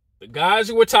guys, the guys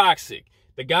who were toxic,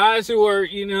 the guys who were,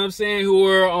 you know what I'm saying, who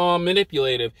were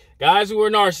manipulative, guys who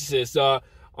were narcissists,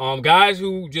 guys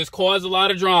who just cause a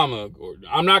lot of drama.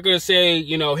 I'm not gonna say,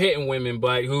 you know, hitting women,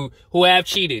 but who have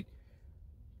cheated.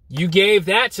 You gave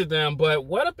that to them, but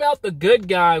what about the good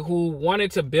guy who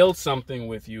wanted to build something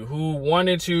with you, who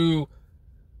wanted to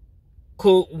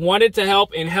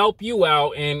help you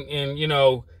out and you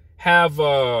know, have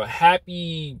a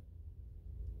happy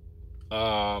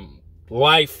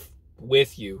life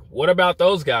with you? What about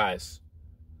those guys?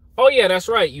 Oh yeah, that's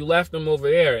right. You left them over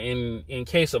there in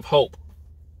case of hope.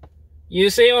 You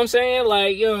see what I'm saying?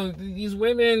 Like, you know, these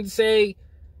women say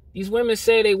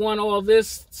they want all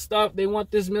this stuff. They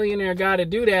want this millionaire guy to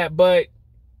do that, but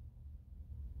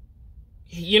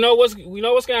you know what's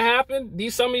gonna happen?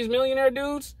 Some of these millionaire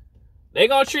dudes, they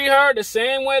gonna treat her the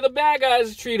same way the bad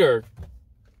guys treat her.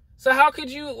 So how could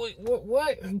you,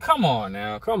 what? Come on,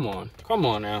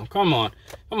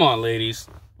 ladies.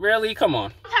 Really? Come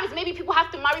on. Sometimes maybe people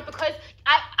have to marry because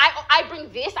I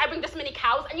bring this many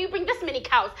cows, and you bring this many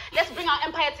cows. Let's bring our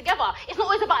empire together. It's not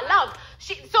always about love.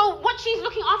 So what she's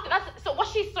looking after, what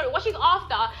she's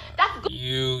after, that's good.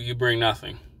 You bring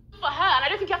nothing for her, and I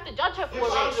don't think you have to judge her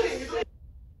for it.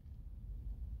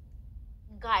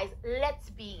 Guys,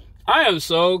 let's be. I am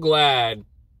so glad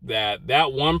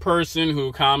that one person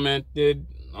who commented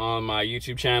on my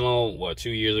YouTube channel, 2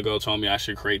 years ago, told me I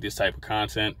should create this type of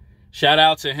content. Shout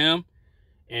out to him.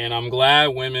 And I'm glad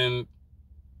women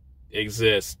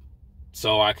exist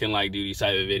so I can like do these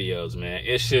type of videos, man.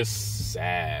 It's just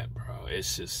sad, bro.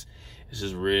 It's just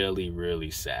really, really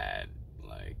sad.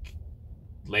 Like,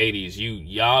 ladies,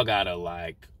 y'all gotta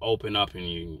like open up and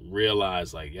you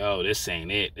realize like, yo, this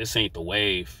ain't it. This ain't the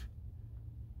wave.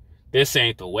 This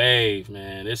ain't the wave,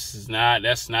 man. That's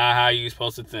not how you're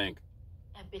supposed to think.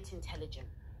 A bit intelligent.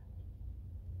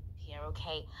 Here,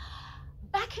 okay.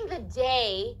 Back in the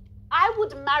day, I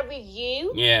would marry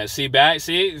you. Yeah, see, back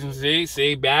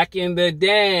in the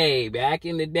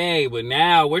day. But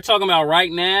now, we're talking about right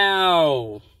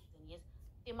now.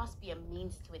 There must be a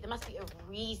means to it. There must be a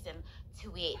reason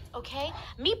to it, okay?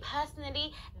 Me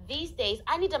personally, these days,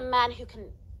 I need a man who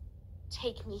can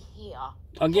take me here.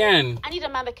 Again. I need a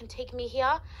man that can take me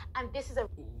here, and this is a...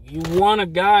 You want a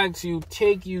guy to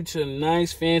take you to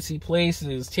nice, fancy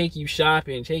places, take you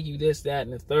shopping, take you this, that,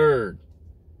 and the third.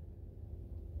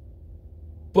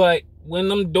 But when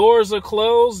them doors are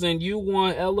closed and you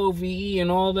want LOVE and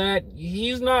all that,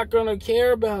 he's not gonna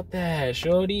care about that,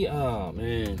 shorty. Oh,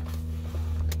 man.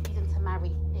 To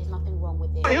marry, there's nothing wrong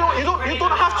with it. You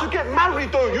don't have to get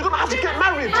married, though. You don't have to get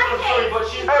married. Sorry, but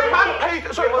she's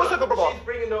one second, brother. She's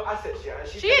bringing no assets, yeah. And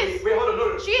she is. Wait, hold on,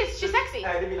 no. She is. She's sexy.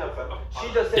 Let me know, fam.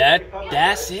 She just said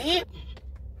that's it.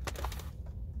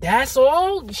 That's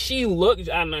all. She look.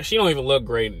 I know she don't even look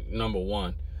great. Number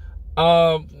one.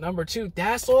 Number two.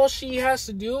 That's all she has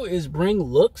to do is bring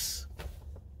looks.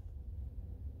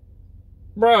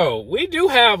 Bro, we do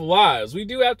have lives. We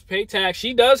do have to pay tax.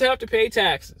 She does have to pay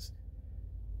taxes.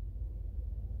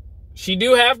 She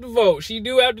do have to vote. She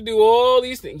do have to do all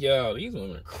these things. Yo, these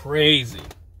women are crazy.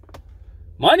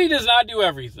 Money does not do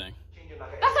everything.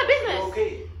 That's her business.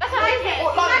 Okay. That's her business.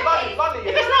 Lonnie,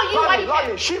 If it's not you, why you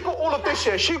care? she got all of this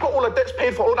here. She got all the debts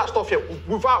paid for, all that stuff here,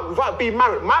 without being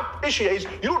married. My issue is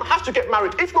you don't have to get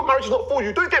married. If your marriage is not for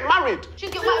you, don't get married.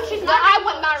 I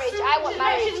want marriage. I want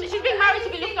marriage. She's being married to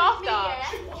be looked after.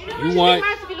 You want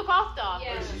married to be looked after.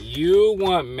 You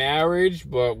want marriage,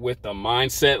 but with a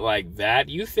mindset like that,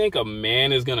 you think a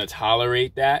man is gonna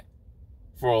tolerate that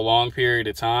for a long period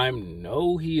of time?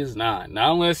 No, he is not.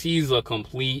 Not unless he's a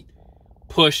complete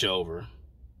pushover.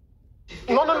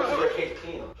 No.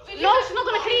 No, she's not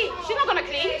gonna clean. She's not gonna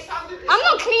clean. I'm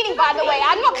not cleaning, by the way.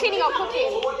 I'm not cleaning or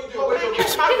cooking.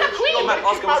 She's a queen.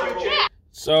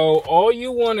 So all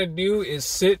you want to do is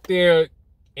sit there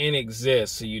and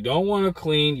exist. So you don't want to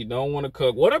clean, you don't want to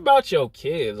cook. What about your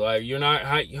kids? Like, you're not.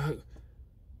 How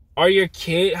are your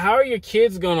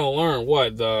kids gonna learn?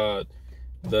 What the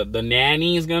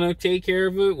nanny is gonna take care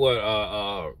of it?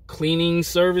 What cleaning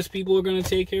service people are gonna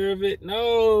take care of it?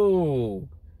 No.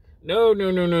 When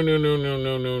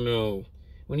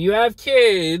you have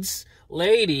kids,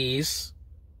 ladies,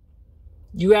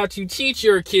 you have to teach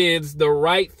your kids the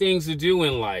right things to do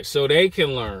in life so they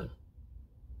can learn.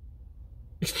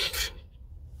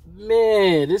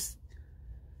 Man, this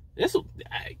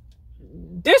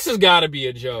has got to be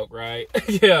a joke, right?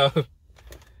 Yeah.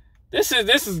 This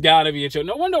has got to be a joke.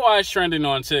 No wonder why it's trending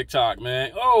on TikTok,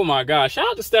 man. Oh my gosh. Shout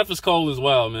out to Steph is Cole as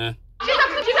well, man. She's a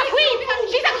queen. She's a queen.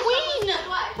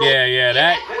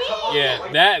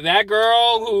 That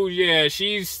girl who,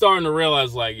 she's starting to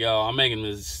realize, like, yo, I'm making a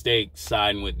mistake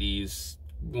siding with these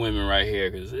women right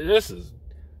here, because this is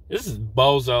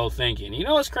bozo thinking. You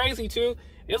know what's crazy too?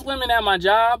 There's women at my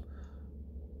job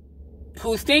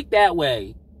who think that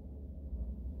way.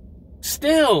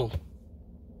 Still.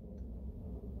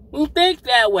 Who think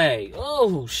that way.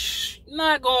 Oh, you're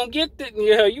not gonna get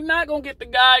the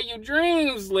guy of your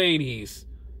dreams, ladies.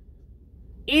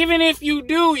 Even if you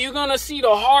do, you're gonna see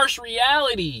the harsh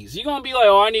realities. You're gonna be like,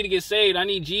 oh, I need to get saved. I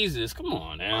need Jesus. Come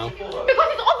on now. Because it's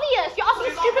obvious. You're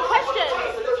asking stupid questions.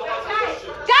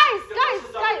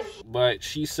 Guys. But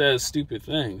she says stupid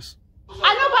things.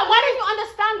 I know, but why don't you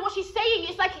understand what she's saying?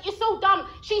 It's like, you're so dumb.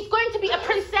 She's going to be a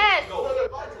princess. So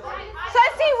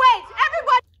see, wait,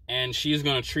 everybody. And she's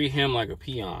gonna treat him like a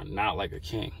peon, not like a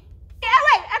king. Yeah,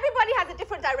 wait, everybody has a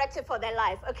different directive for their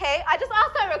life, okay? I just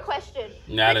asked her a question.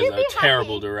 That is a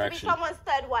terrible direction. To be someone's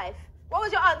third wife. What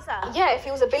was your answer? Yeah, if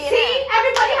he was a billionaire. See,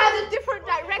 everybody has a different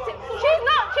directive.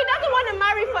 She doesn't want to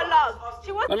marry for love.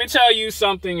 Let me tell you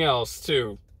something else,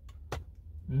 too.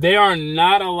 There are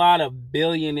not a lot of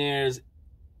billionaires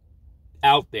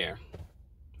out there.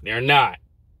 They're not.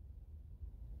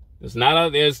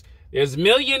 There's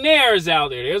millionaires out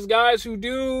there. There's guys who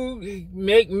do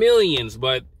make millions,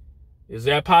 but is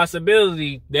that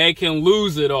possibility they can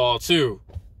lose it all too?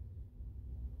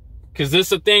 Because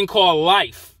there's a thing called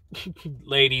life.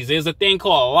 Ladies, there's a thing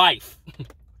called life.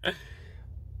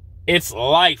 It's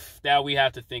life that we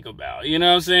have to think about. You know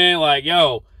what I'm saying? Like,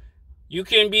 yo, you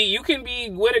can be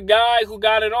with a guy who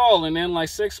got it all, and then like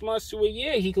 6 months to a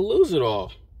year, he could lose it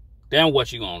all. Then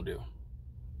what you gonna do?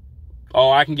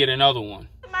 Oh, I can get another one.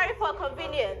 Marry for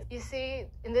convenience. You see,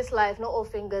 in this life, not all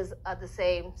fingers are the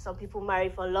same. Some people marry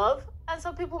for love, and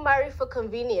some people marry for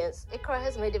convenience. Ikra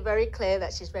has made it very clear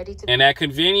that she's ready to. And that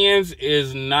convenience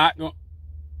is not going.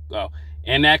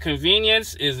 And that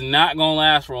convenience is not going to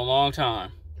last for a long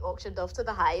time. Auctioned off to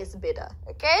the highest bidder.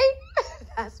 Okay,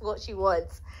 that's what she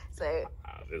wants. So.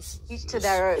 Each to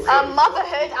their own.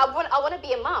 Motherhood. I want to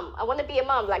be a mom. I want to be a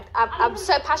mom. Like I'm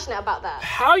so passionate about that.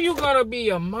 How you gonna be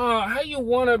a mom? How you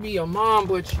want to be a mom,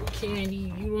 but you can't?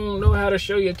 You don't know how to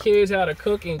show your kids how to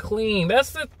cook and clean.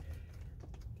 That's the.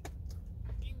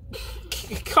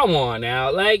 Come on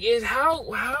now, like how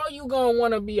you gonna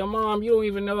want to be a mom? You don't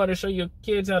even know how to show your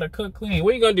kids how to cook, clean.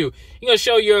 What are you gonna do? You gonna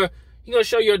show your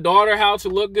daughter how to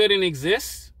look good and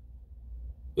exist?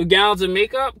 With gowns and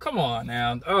makeup? Come on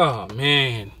now. Oh,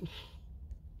 man.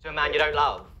 To a man you don't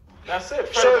love. That's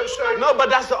it. So, no, but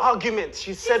that's the argument.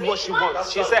 She said what she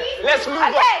wants. She said, let's move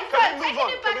on. Can we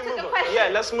move on? Yeah,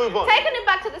 let's move on. Taking it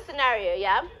back to the scenario,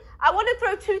 yeah? I want to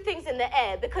throw two things in the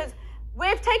air because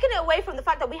we've taken it away from the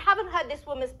fact that we haven't heard this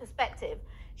woman's perspective.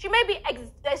 She may be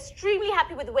extremely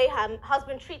happy with the way her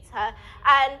husband treats her,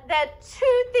 and there are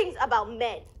two things about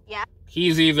men, yeah?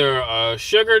 He's either a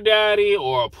sugar daddy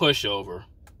or a pushover.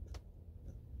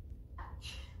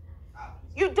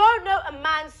 You don't know a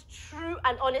man's true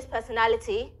and honest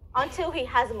personality until he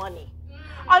has money.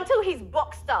 until he's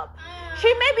boxed up.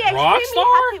 She may be extremely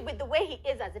happy with the way he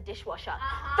is as a dishwasher.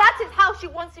 That is how she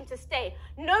wants him to stay.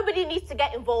 Nobody needs to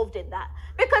get involved in that.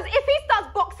 Because if he starts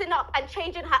boxing up and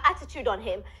changing her attitude on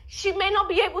him, she may not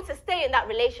be able to stay in that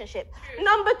relationship.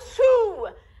 Number 2,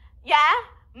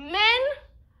 men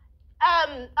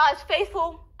are as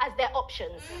faithful as their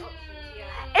options.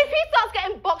 If he starts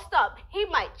getting boxed up, he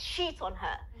might cheat on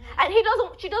her. And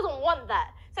she doesn't want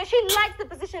that. So she likes the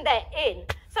position they're in.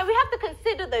 So we have to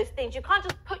consider those things. You can't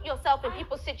just put yourself in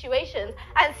people's situations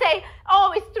and say,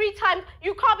 oh, it's 3 times,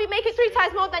 you can't be making 3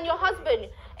 times more than your husband.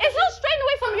 It's not straying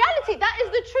away from reality. That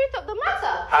is the truth of the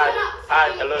matter.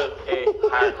 Hi, hello, hey,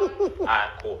 hi. Alright,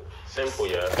 cool. Simple,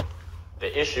 yeah.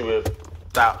 The issue with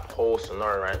that whole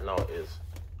scenario right now is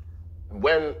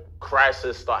when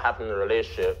crises start happening in a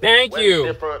relationship. Thank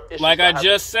you. Like I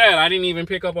just said, I didn't even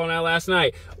pick up on that last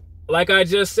night. Like I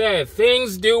just said,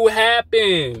 things do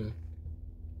happen.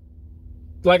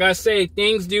 Like I say,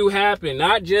 things do happen.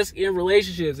 Not just in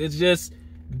relationships. It's just,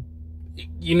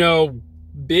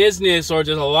 business or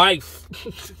just a life.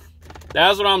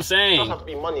 That's what I'm saying. It doesn't have to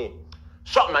be money.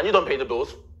 Shut, man. You don't pay the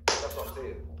bills. That's what I'm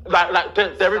saying. Like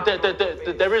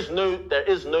there is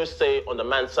no say on the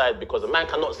man's side because the man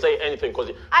cannot say anything because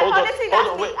I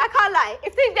can't lie.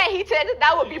 If things get heated,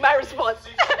 that would be my response.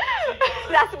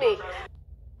 That's me.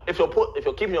 If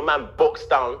you're keeping your man boxed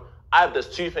down, there's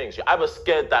 2 things. You're either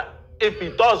scared that if he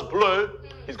does blow,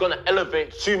 he's gonna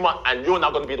elevate too much, and you're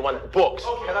not gonna be the one that box.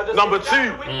 Okay, number 2. He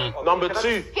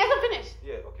hasn't finished.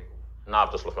 Yeah. Okay. Nah,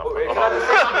 I've just lost my point. Can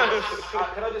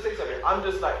I just say something? I'm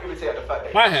just like irritated at the fact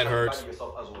that my head hurts.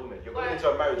 Yourself as a woman. You're going into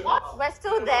a marriage. We're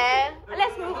still there.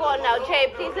 Let's move on now,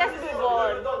 Jay. Please, let's move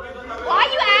on. Why are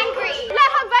you angry?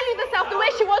 Let her value herself the way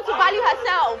she wants to value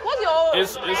herself. What's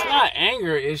yours? It's not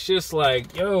anger. It's just like,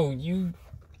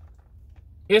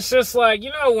 It's just like,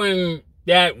 when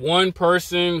that one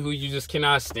person who you just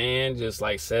cannot stand just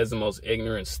like says the most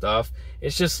ignorant stuff.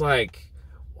 It's just like,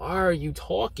 why are you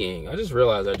talking? I just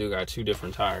realized I do got 2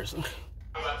 different tires.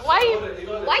 Why are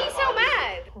you so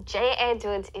mad? Jay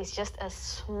Edwards is just a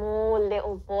small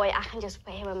little boy. I can just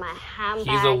put him in my handbag.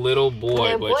 He's a little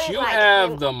boy, but you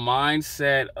have the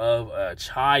mindset of a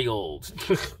child.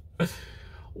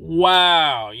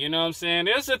 Wow, you know what I'm saying?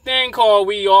 There's a thing called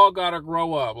we all gotta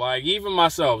grow up. Like, even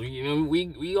myself,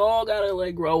 we all gotta,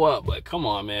 like, grow up. But come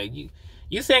on, man.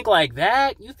 You think like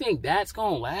that? You think that's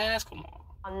gonna last? Come on.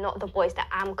 Are not the boys that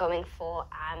I'm going for,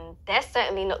 and they're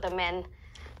certainly not the men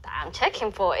that I'm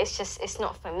checking for. It's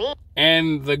not for me.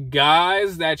 And the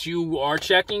guys that you are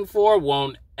checking for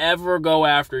won't ever go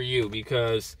after you,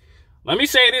 because let me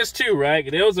say this too, right?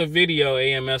 There was a video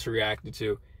AMS reacted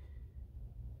to.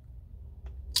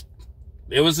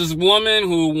 There was this woman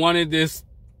who wanted this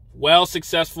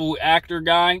successful actor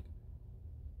guy,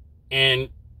 and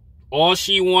all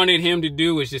she wanted him to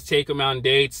do was just take him on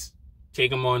dates,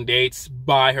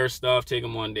 buy her stuff, take her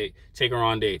on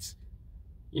dates.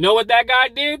 You know what that guy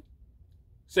did?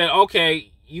 Said,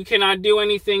 okay, you cannot do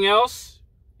anything else.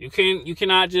 You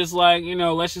cannot just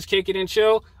let's just kick it and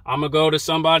chill. I'm gonna go to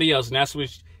somebody else. And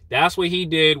that's what he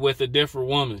did with a different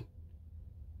woman.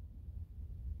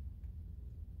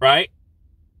 Right?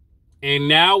 And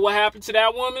now what happened to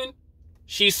that woman?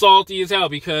 She's salty as hell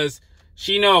because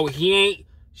she knows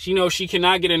she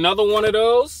cannot get another one of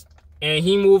those, and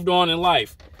he moved on in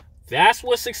life. That's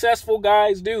what successful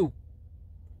guys do.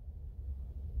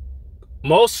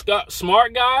 Most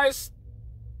smart guys,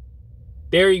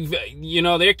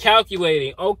 they're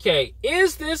calculating, okay,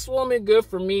 is this woman good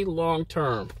for me long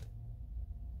term?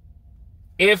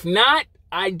 If not,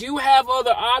 I do have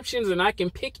other options, and I can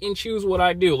pick and choose what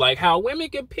I do. Like how women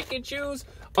can pick and choose.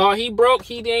 Oh, he broke,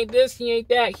 he ain't this, he ain't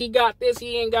that. He got this,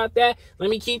 he ain't got that. Let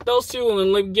me keep those 2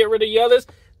 and let me get rid of the others.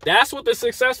 That's what the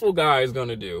successful guy is going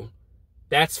to do.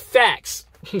 That's facts.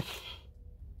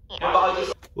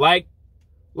 Like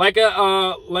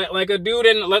a dude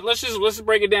in, let's just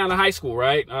break it down to high school,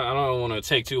 right? I don't want to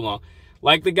take too long.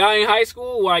 Like the guy in high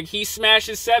school, like he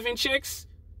smashes 7 chicks.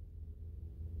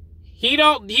 He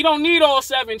don't need all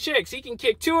 7 chicks. He can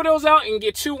kick 2 of those out and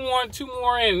get 2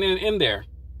 more in there.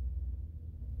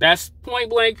 That's point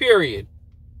blank period.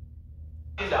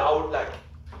 I would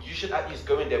you should at least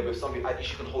go in there with something at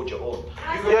least you can hold your own.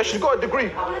 Yeah, she's got a degree.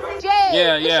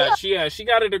 She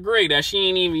got a degree that she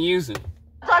ain't even using.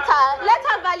 Let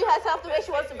her value herself the way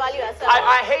she wants to value herself.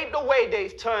 I hate the way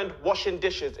they've turned washing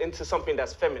dishes into something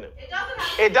that's feminine.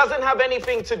 It doesn't have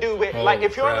anything to do with,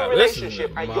 if you're in a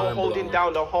relationship and you're holding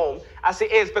down the home as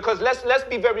it is, because let's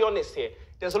be very honest here.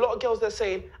 There's a lot of girls that are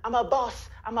saying, I'm a boss.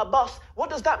 What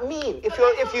does that mean if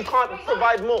you can't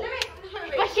provide more?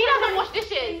 But she doesn't wash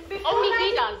dishes. Only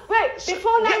he does. Wait,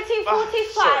 before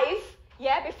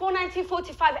 1945, before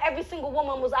 1945, every single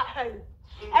woman was at home.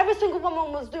 Every single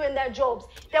woman was doing their jobs.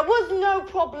 There was no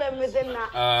problem within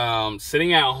that.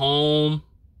 Sitting at home,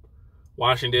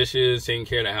 washing dishes, taking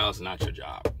care of the house, not your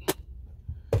job.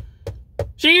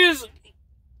 She is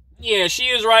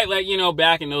right. Like, you know,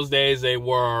 back in those days, they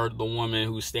were the woman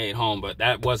who stayed home, but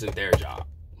that wasn't their job.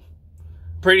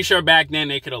 Pretty sure back then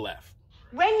they could have left.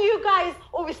 When you guys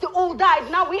obviously all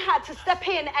died, now we had to step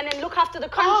in and then look after the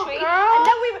country. Oh, girl. And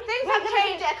then things have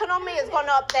changed. The economy has gone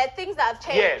up. There are things that have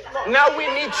changed. Yeah. Now we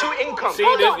need 2 incomes. See,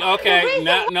 okay.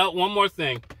 Now, one more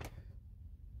thing.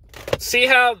 See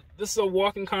how this is a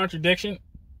walking contradiction?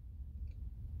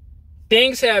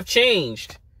 Things have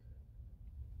changed.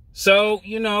 So,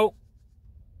 you know,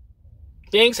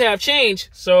 things have changed.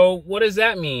 So, what does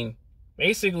that mean?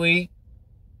 Basically,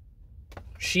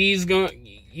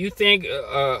 you think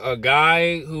a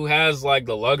guy who has, like,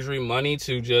 the luxury money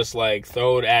to just, like,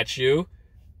 throw it at you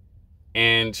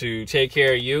and to take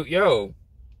care of you? Yo,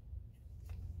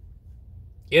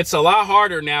 it's a lot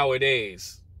harder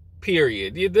nowadays.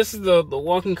 Period. This is the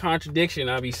walking contradiction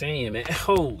I be saying, man.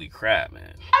 Holy crap, man.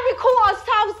 And we call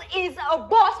ourselves is a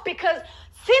boss because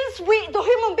since the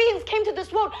human beings came to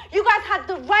this world, you guys had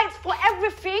the rights for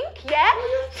everything, yeah?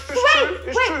 It's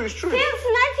true. Since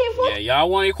 1940... Yeah, y'all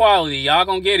want equality. Y'all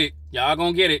gonna get it.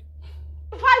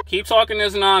 Keep talking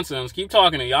this nonsense. Keep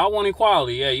talking it. Y'all want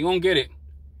equality. Yeah, you gonna get it.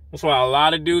 That's why a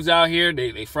lot of dudes out here,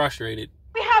 they frustrated.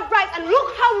 We have rights, and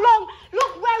look how long,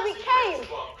 look where we came.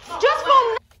 Just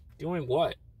from... Doing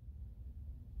what?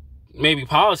 Maybe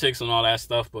politics and all that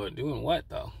stuff, but doing what,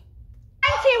 though?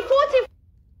 1945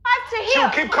 to here. She'll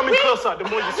keep coming closer the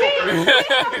more you talk.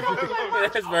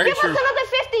 That's very true. Give us another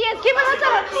 50 years. Give us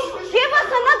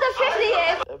another 50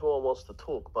 years. Everyone wants to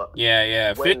talk, but...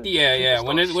 Yeah. 50, yeah.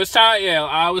 When it was time,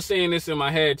 I was saying this in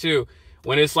my head, too.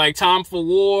 When it's like time for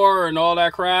war and all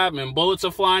that crap and bullets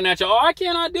are flying at you. Oh, I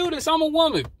cannot do this. I'm a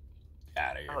woman.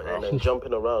 Out of here, bro. And then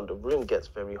jumping around, the room gets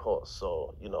very hot.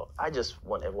 So, you know, I just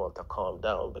want everyone to calm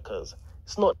down because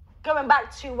it's not... Going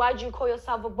back to why do you call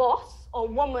yourself a boss or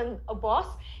woman a boss,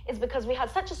 is because we had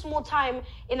such a small time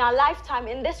in our lifetime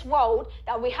in this world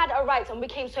that we had our rights and we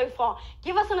came so far.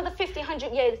 Give us another 50,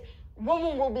 100 years,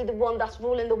 women will be the one that's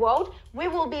ruling the world. We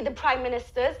will be the prime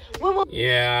ministers.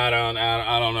 Yeah,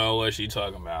 I don't know what she's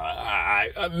talking about.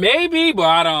 I maybe,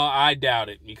 but I doubt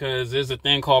it because there's a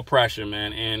thing called pressure,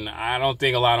 man, and I don't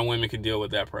think a lot of women can deal with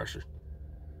that pressure.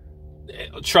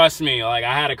 Trust me, like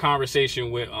I had a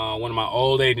conversation with one of my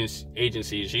old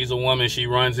agencies. She's a woman. She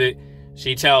runs it.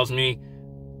 She tells me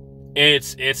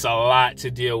it's a lot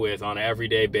to deal with on an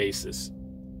everyday basis.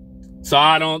 So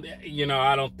I don't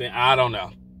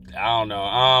know.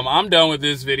 I'm done with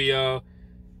this video.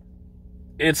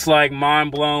 It's like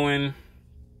mind-blowing.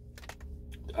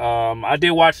 I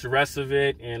did watch the rest of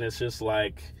it, and it's just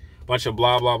like a bunch of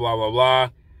blah, blah, blah, blah, blah.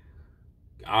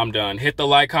 I'm done. Hit the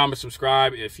like, comment,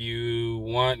 subscribe. If you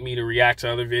want me to react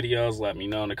to other videos, let me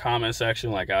know in the comment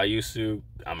section like I used to.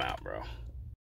 I'm out, bro.